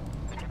use it.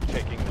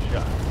 Taking the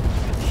shot.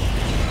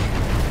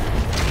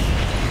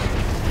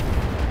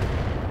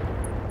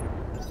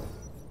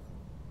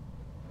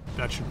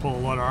 That should pull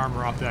a lot of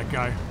armor off that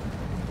guy.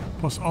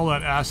 Plus, all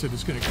that acid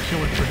is going to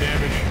kill it for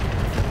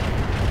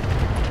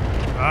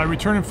damage.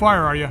 Returning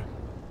fire, are you?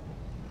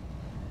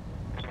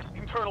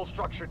 Internal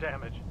structure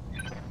damage.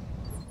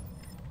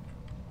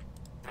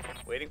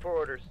 Waiting for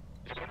orders.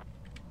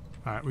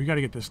 Alright, we got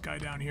to get this guy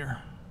down here.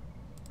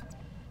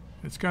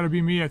 It's got to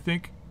be me, I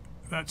think.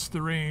 That's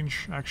the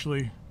range,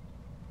 actually.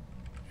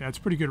 Yeah, it's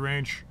pretty good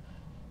range.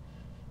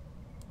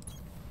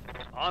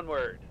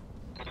 Onward.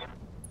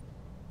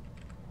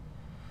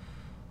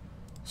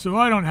 So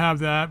I don't have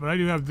that, but I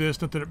do have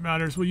this. Not that it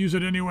matters. We'll use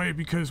it anyway,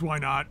 because why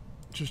not?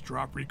 Just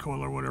drop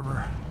recoil or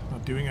whatever.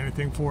 Not doing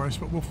anything for us,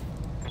 but we'll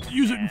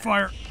use it and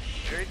fire.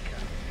 Here it comes.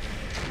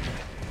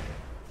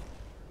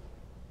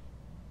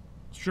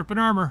 Stripping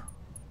armor.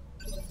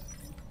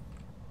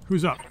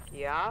 Who's up?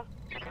 Yeah?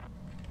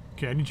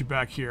 Okay, I need you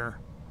back here.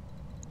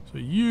 So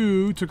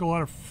you took a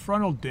lot of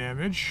frontal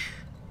damage.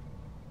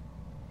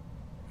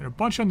 And a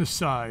bunch on the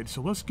side.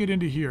 So let's get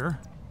into here.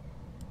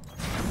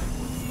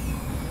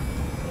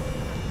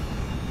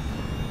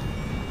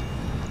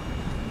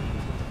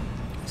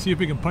 See if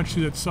we can punch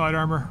through that side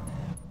armor.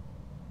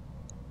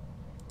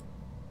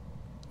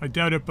 I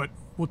doubt it, but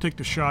we'll take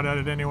the shot at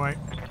it anyway.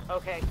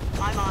 Okay,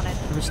 I'm on it.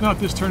 If it's not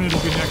this turn, it'll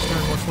be next turn,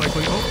 most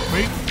likely. Oh,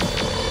 wait.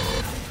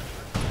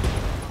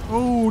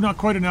 Oh, not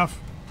quite enough.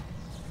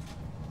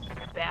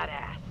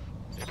 Badass.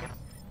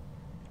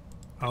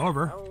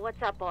 However, Oh,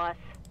 what's up, boss?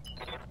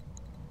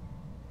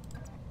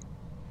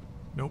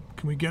 nope.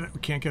 Can we get it?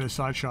 We can't get a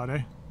side shot,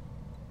 eh?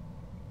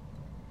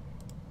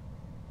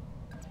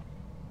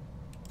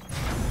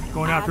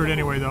 Going after it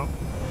anyway, though.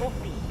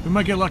 We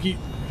might get lucky.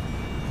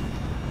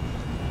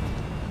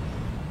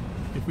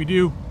 If we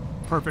do,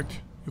 perfect.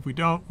 If we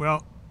don't,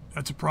 well,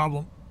 that's a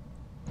problem.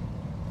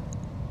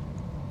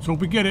 So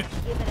if we get it,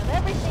 Giving him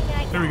everything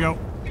I got. there we go.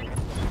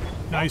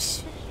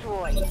 Nice.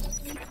 Destroyed.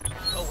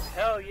 Oh,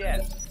 hell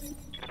yes.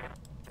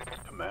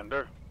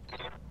 Commander.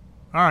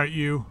 All right,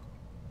 you.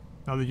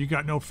 Now that you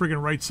got no friggin'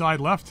 right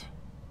side left.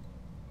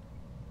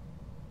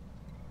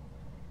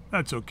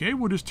 That's okay.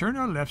 We'll just turn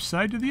our left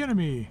side to the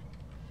enemy.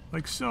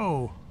 Like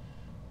so.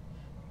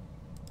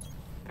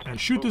 And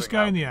shoot this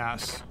guy in the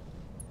ass.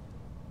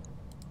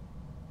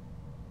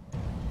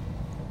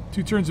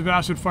 2 turns of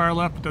acid fire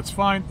left, but that's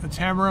fine. Let's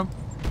hammer him.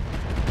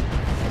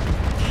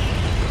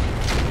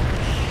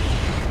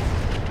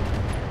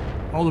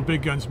 All the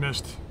big guns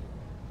missed.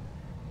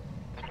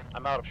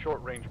 I'm out of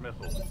short-range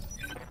missiles.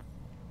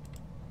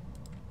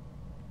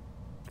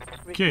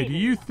 Okay, do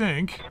you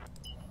think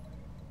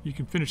you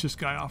can finish this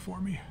guy off for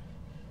me?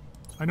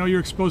 I know you're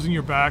exposing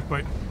your back,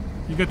 but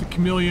you got the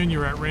chameleon,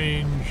 you're at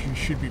range, you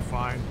should be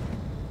fine.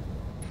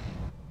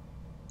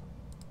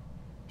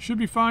 Should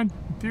be fine,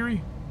 in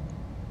theory.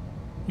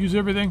 Use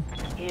everything.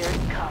 Here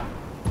it comes.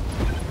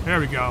 There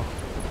we go.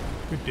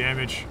 Good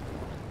damage.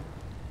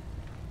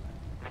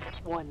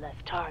 One less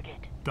target.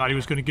 Thought he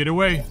was going to get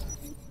away.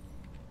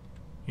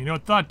 You know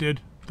what Thought did?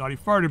 Thought he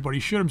farted, but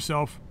he shit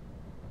himself.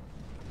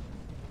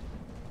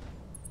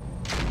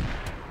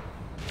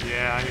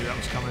 Yeah, I knew that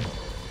was coming.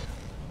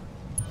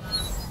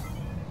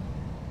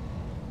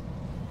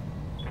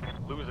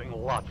 Losing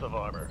lots of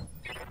armor.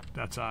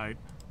 That's alright.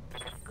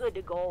 Good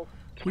to go.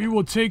 We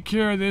will take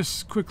care of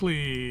this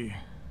quickly.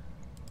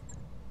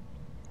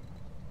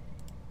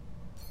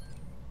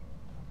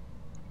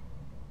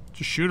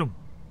 Just shoot him.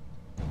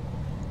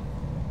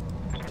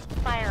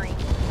 Firing.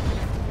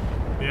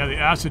 Yeah, the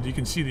acid, you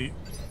can see the...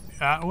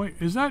 oh, wait,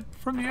 is that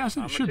from the acid?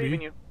 I'm It should be.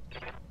 receiving you.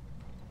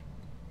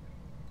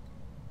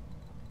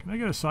 Can I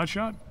get a side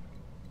shot?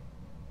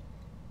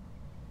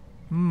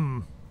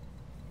 I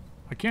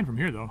can from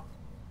here, though.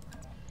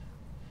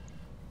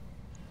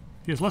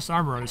 He has less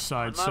armor on his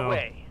side, On my so...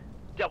 way.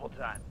 Double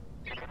time.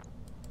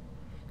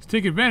 Let's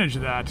take advantage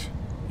of that.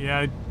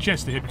 Yeah,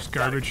 chance to hit is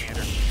garbage. Got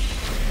it, Commander.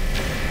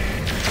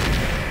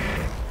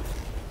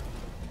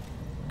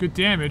 Good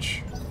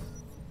damage.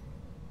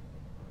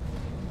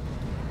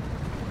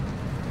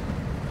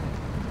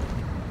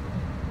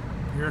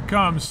 Here it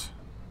comes.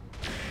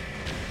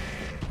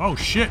 Oh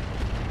shit!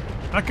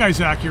 That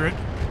guy's accurate.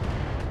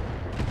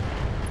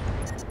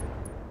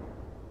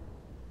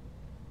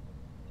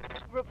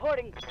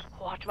 Reporting.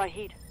 Watch my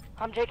heat.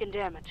 I'm taking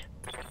damage.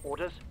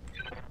 Orders.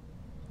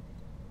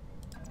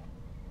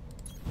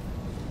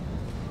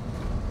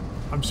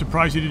 I'm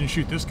surprised he didn't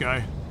shoot this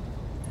guy.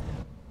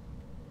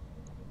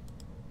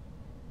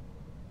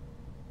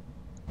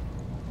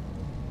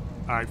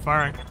 Alright,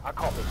 firing. I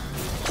copy.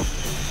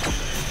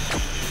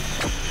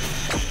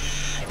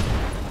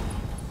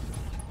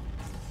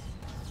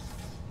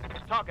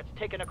 Target's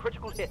taking a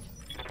critical hit.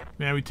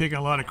 Man, we've taken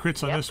a lot of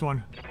crits on this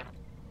one.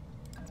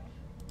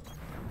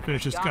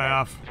 Finish this guy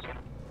off.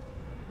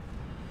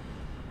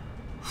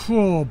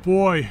 Oh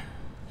boy.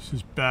 This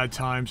is bad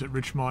times at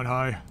Richmond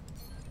High.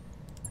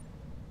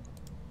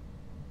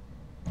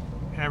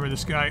 Hammer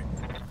this guy.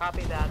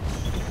 Copy that.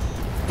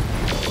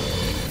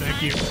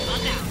 Thank you.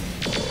 Bug out.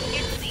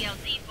 Here's the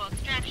CLZ for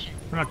extraction.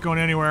 We're not going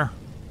anywhere.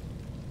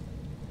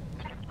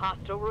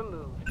 Hostile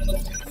removed.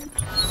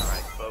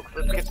 Alright, folks,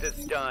 let's get this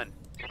done.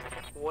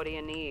 What do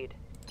you need?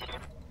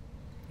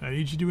 I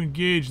need you to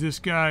engage this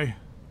guy.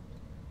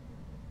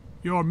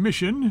 Your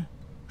mission,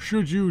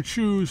 should you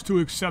choose to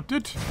accept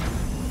it,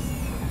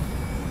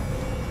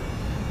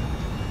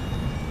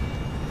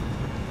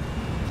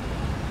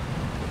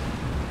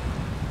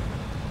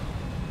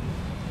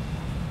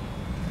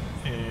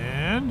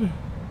 and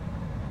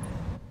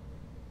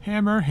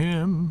hammer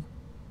him.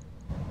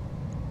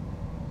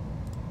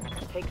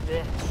 Take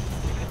this.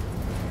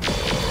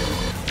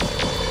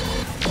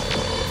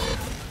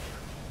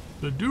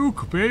 The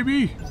Duke,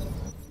 baby.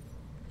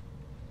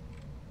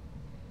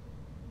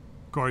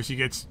 Of course, he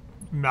gets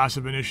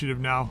massive initiative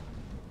now.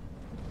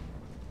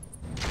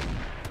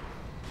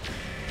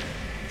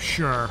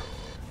 Sure.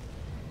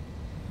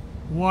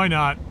 Why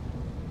not?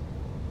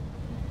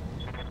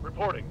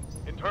 Reporting.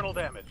 Internal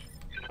damage.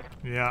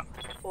 Yeah.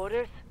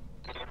 Orders?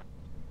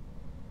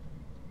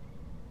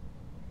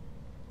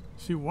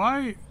 See,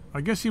 why?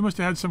 I guess he must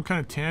have had some kind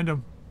of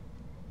tandem.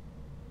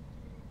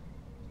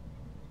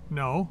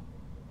 No.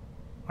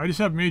 I just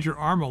have major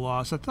armor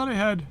loss. I thought I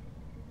had...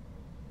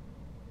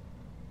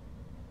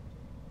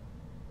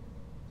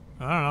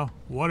 I don't know.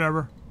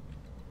 Whatever.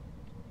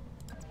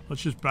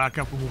 Let's just back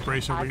up and we'll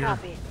brace over here.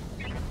 Copy.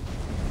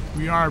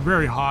 We are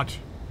very hot.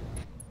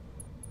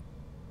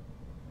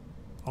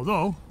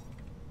 Although,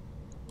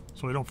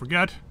 so I don't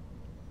forget,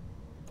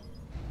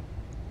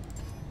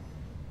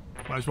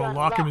 might as well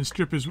lock him and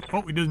strip his...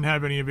 Oh, he doesn't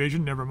have any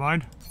evasion. Never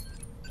mind.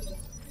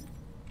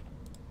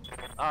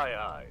 Aye,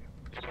 aye.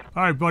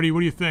 Alright, buddy.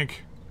 What do you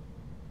think?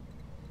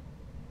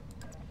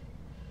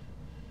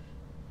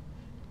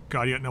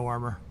 God, he got no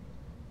armor.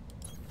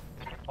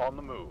 On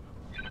the move.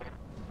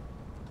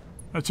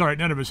 That's alright.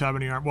 None of us have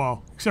any armor.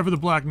 Well, except for the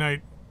Black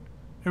Knight.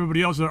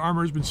 Everybody else's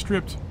armor has been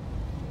stripped.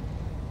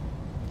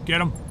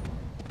 Get him.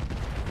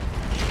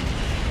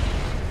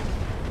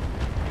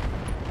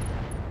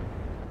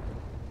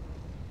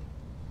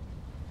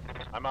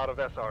 I'm out of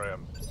SRM.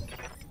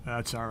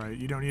 That's alright.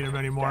 You don't need him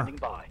anymore. Standing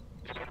by.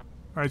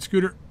 Alright,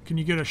 Scooter. Can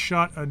you get a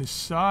shot on his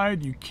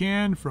side? You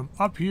can from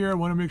up here. I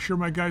want to make sure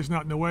my guy's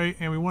not in the way.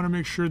 And we want to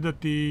make sure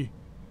that the...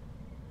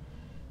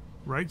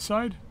 right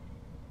side?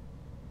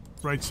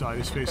 Right side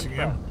is facing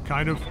him.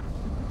 Kind of.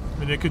 I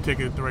mean, they could take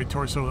it at the right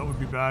torso. That would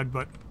be bad,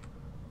 but...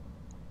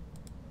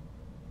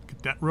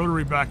 Get that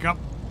rotary back up.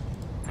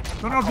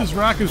 Don't know if this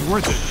rack is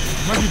worth it.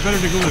 It might be better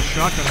to go with a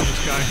shotgun on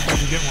this guy if I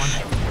can get one.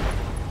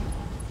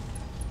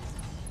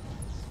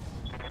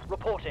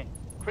 Reporting.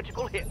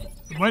 Critical hit.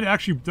 It might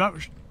actually...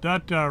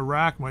 That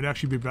rack might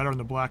actually be better on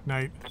the Black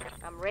Knight.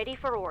 I'm ready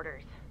for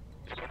orders.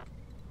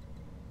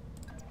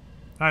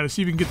 Alright, let's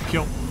see if we can get the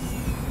kill.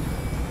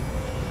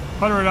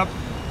 Putter it up.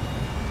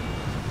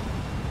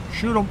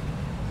 Shoot him.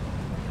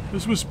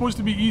 This was supposed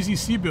to be easy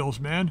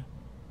C-bills, man.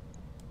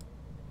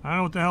 I don't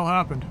know what the hell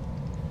happened.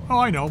 Oh,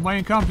 I know. My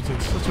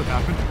incompetence. That's what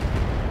happened.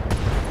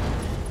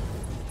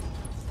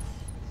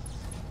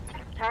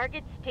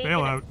 Target's taken.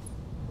 Bail out.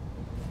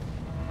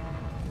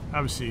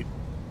 Have a seat.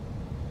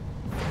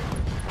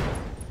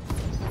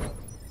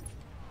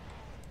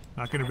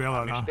 Not gonna bail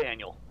out, huh?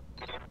 Daniel.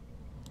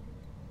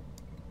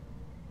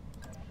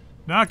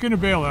 Not gonna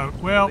bail out.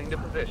 Well, Moving to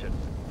position.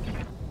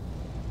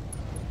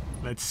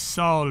 let's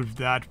solve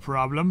that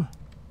problem.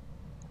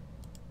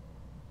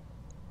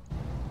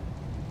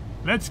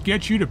 Let's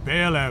get you to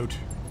bail out.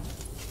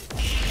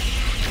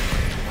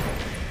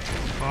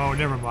 Oh,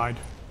 never mind.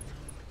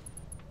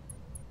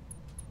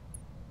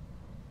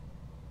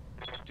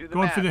 Do the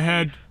Going math, for the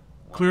head. Chief.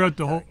 Clear One out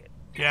the whole... target.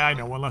 Yeah, I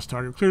know. One less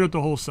target. Cleared out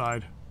the whole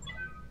side.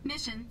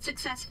 Mission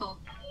successful.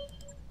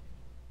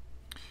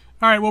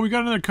 Alright, well, we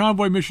got another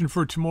convoy mission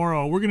for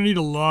tomorrow. We're going to need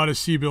a lot of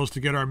C-bills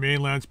to get our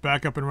mainlands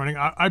back up and running.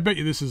 I bet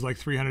you this is like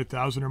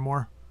 300,000 or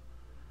more.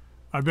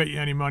 I bet you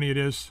any money it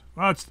is.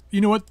 Well, it's,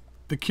 you know what?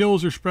 The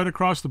kills are spread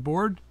across the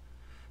board.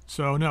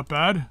 So, not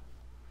bad.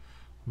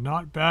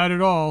 Not bad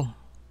at all.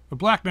 The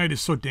Black Knight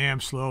is so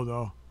damn slow,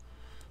 though.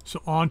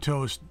 So,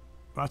 Ontos.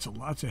 That's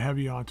a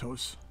heavy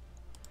Ontos.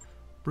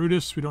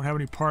 Brutus, we don't have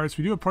any parts.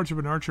 We do have parts of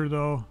an Archer,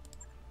 though.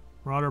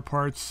 Marauder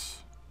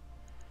parts.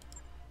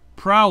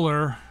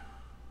 Prowler.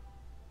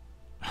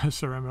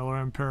 SRM,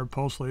 LRM, pair of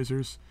pulse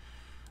lasers.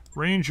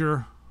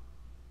 Ranger.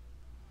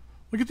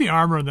 Look at the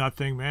armor on that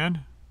thing,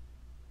 man.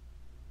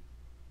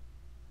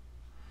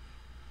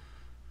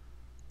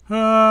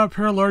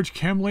 Pair of large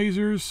chem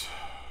lasers.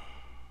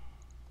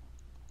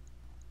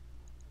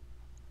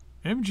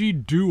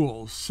 MG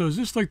duels. So is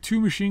this like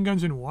 2 machine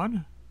guns in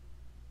one?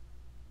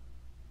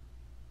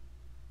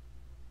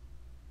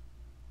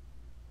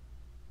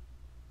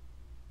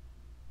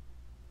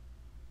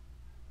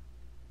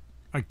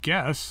 I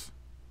guess.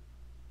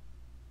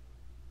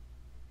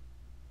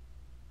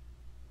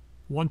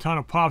 1 ton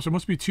of pops. There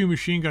must be 2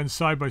 machine guns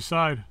side by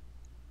side.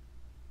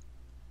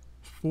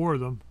 4 of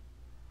them.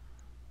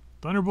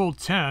 Thunderbolt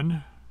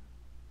 10.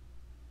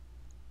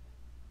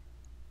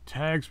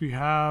 Tags we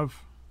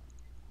have.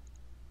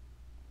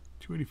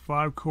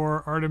 285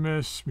 core,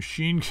 Artemis,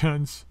 machine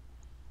guns.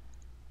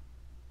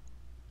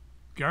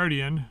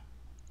 Guardian.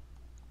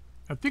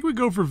 I think we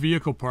go for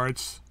vehicle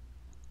parts.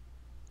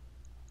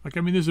 Like,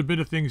 I mean, there's a bit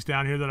of things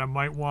down here that I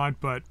might want,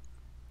 but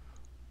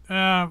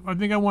I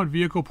think I want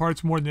vehicle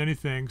parts more than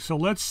anything. So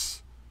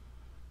let's...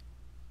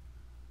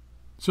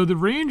 So the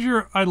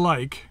Ranger I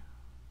like.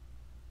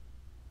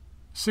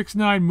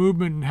 6'9"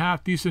 movement and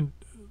half decent,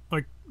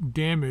 like,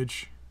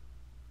 damage.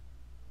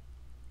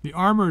 The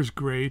armor is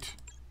great.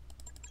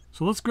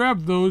 So let's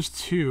grab those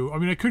 2. I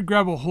mean, I could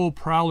grab a whole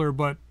Prowler,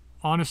 but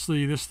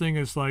honestly, this thing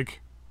is,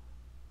 like,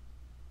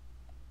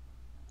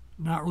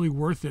 not really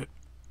worth it.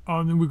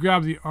 And then we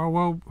grab the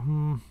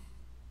Ontos,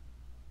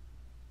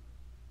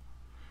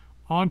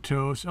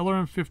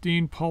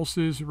 LRM-15,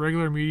 pulses,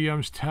 regular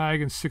mediums,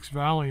 tag, and 6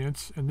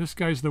 Valiants. And this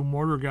guy's the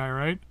mortar guy,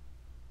 right?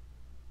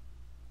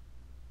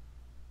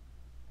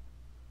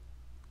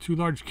 2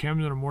 large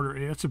chems and a mortar.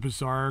 Hey, that's a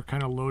bizarre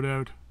kind of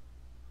loadout.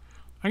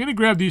 I'm going to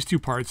grab these 2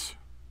 parts.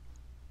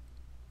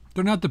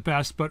 They're not the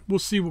best, but we'll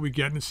see what we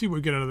get and see what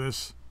we get out of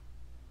this.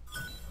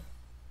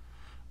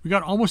 We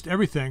got almost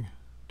everything.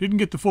 Didn't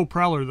get the full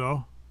Prowler,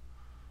 though.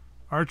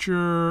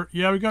 Archer,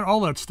 yeah, we got all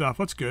that stuff.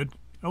 That's good.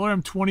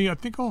 LRM-20, I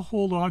think I'll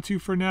hold on to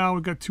for now.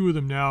 We've got 2 of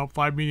them now.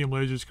 5 medium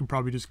lasers can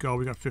probably just go.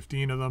 We got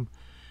 15 of them.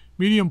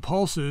 Medium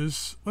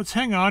pulses, let's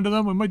hang on to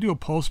them. We might do a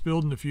pulse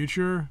build in the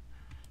future.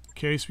 In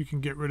case we can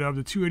get rid of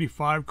the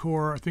 285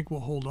 core. I think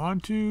we'll hold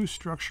on to.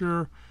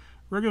 Structure,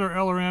 regular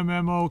LRM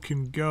ammo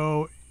can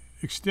go.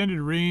 Extended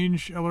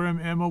range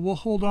LRM ammo we'll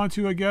hold on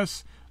to, I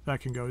guess.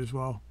 That can go as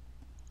well.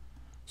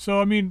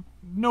 So, I mean,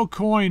 no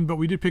coin, but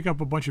we did pick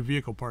up a bunch of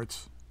vehicle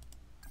parts.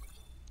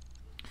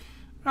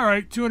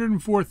 Alright,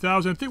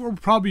 204,000. I think we'll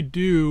probably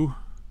do,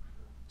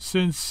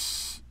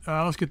 since,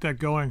 let's get that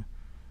going.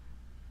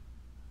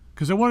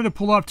 Because I wanted to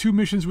pull off 2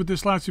 missions with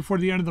this last before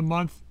the end of the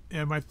month.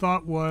 And my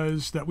thought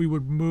was that we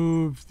would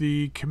move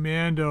the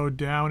commando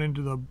down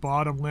into the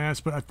bottom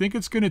lance. But I think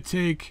it's going to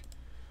take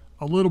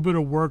a little bit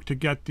of work to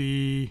get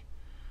the...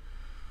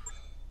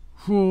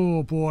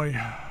 Oh boy.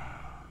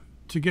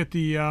 To get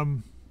the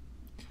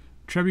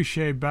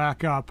trebuchet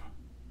back up.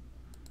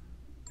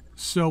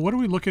 So what are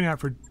we looking at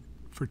for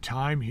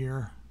time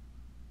here?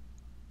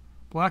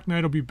 Black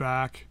Knight will be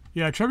back.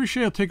 Yeah,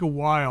 trebuchet will take a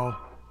while.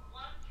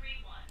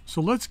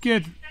 So let's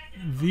get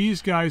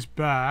these guys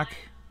back.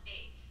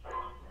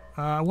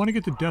 I want to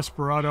get the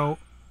Desperado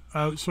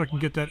out so I can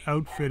get that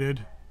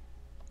outfitted.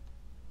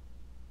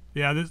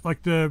 Yeah, this,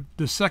 like the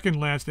second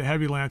lance, the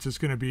heavy lance, is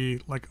going to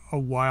be like a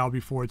while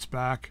before it's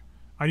back.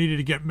 I needed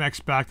to get mechs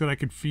back that I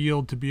could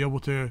field to be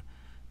able to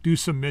do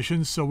some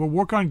missions. So we'll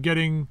work on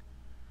getting...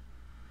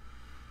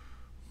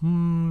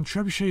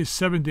 trebuchet is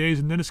 7 days,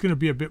 and then it's going to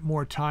be a bit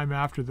more time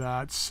after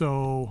that.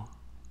 So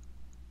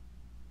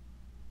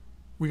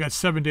we got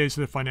 7 days to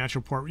the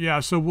financial port.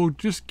 Yeah, so we'll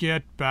just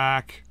get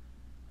back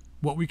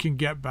what we can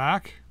get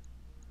back.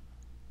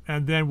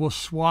 And then we'll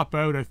swap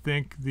out, I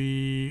think,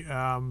 the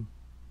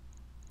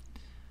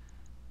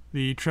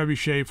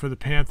trebuchet for the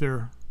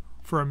Panther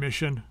for a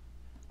mission.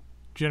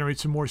 Generate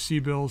some more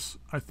C-bills,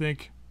 I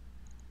think.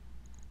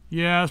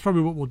 Yeah, that's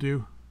probably what we'll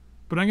do.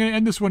 But I'm going to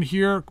end this one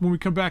here. When we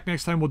come back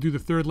next time, we'll do the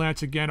third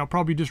lance again. I'll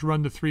probably just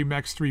run the 3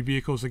 mechs, 3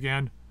 vehicles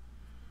again.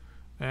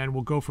 And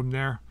we'll go from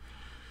there.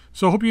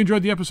 So I hope you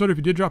enjoyed the episode. If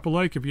you did, drop a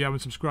like. If you haven't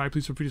subscribed,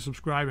 please feel free to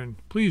subscribe. And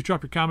please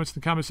drop your comments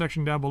in the comment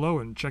section down below.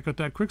 And check out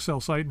that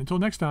Quikscell site. And until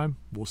next time,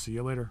 we'll see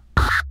you later.